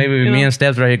that. Maybe me and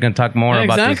Steps right here can talk more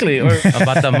about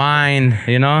the mind.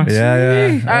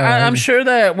 Yeah. I'm sure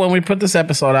that when we put this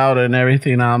episode out and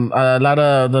everything, a lot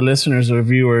of the listeners or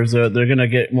viewers, they're gonna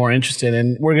get more interested,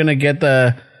 and we're gonna get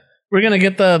the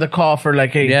call for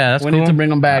like, hey, that's we cool. need to bring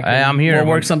them back. I'm here. We'll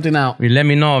work something out. You let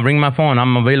me know. Bring my phone.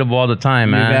 I'm available all the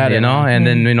time, man. And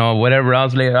then whatever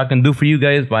else I can do for you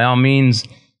guys, by all means.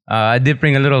 I did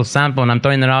bring a little sample, and I'm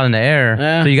throwing it out in the air,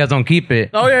 so you guys don't keep it.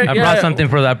 Oh yeah, I brought something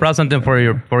for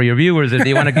your viewers if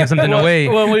they want to give something away.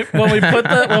 When we put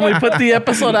the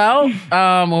episode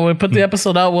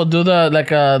out, we'll do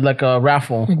a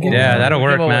raffle. Yeah, that'll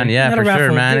work, man. Yeah, Not for a raffle,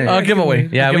 sure, man. Giveaway.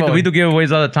 Yeah, we do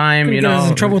giveaways all the time. Get us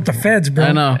in trouble with the feds, bro.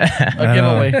 I know. A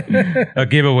giveaway. A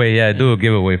giveaway, yeah, do a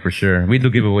giveaway for sure. We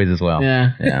do giveaways as well.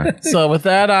 Yeah. So with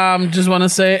that, just want to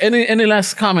say any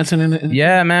last comments?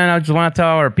 Yeah, man. I just want to tell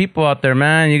our people out there,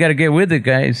 man, you got to get with it,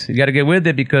 guys. You got to get with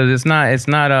it because it's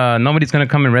not nobody's gonna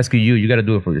come and rescue you. You got to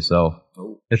do it for yourself,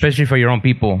 especially for your own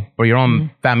people, for your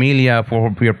own familia,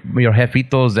 for your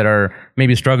jefitos that are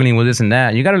maybe struggling with this and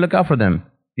that. You got to look out for them.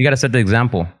 You got to set the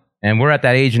example. And we're at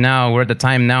that age now. We're at the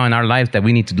time now in our lives that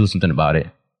we need to do something about it.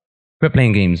 Quit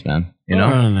playing games, man.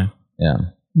 Yeah.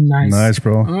 Nice,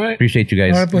 bro. All right. Appreciate you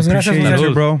guys. All right, pues, gracias, Appreciate muchachos.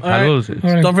 you, bro.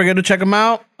 Saludos. Don't forget to check them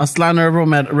out. Aztlán Herbal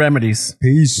Remedies.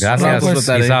 Peace. Gracias.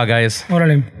 Peace out, guys.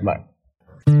 Órale. Bye.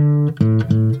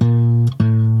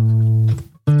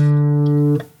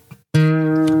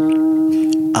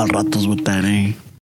 Al ratos with that,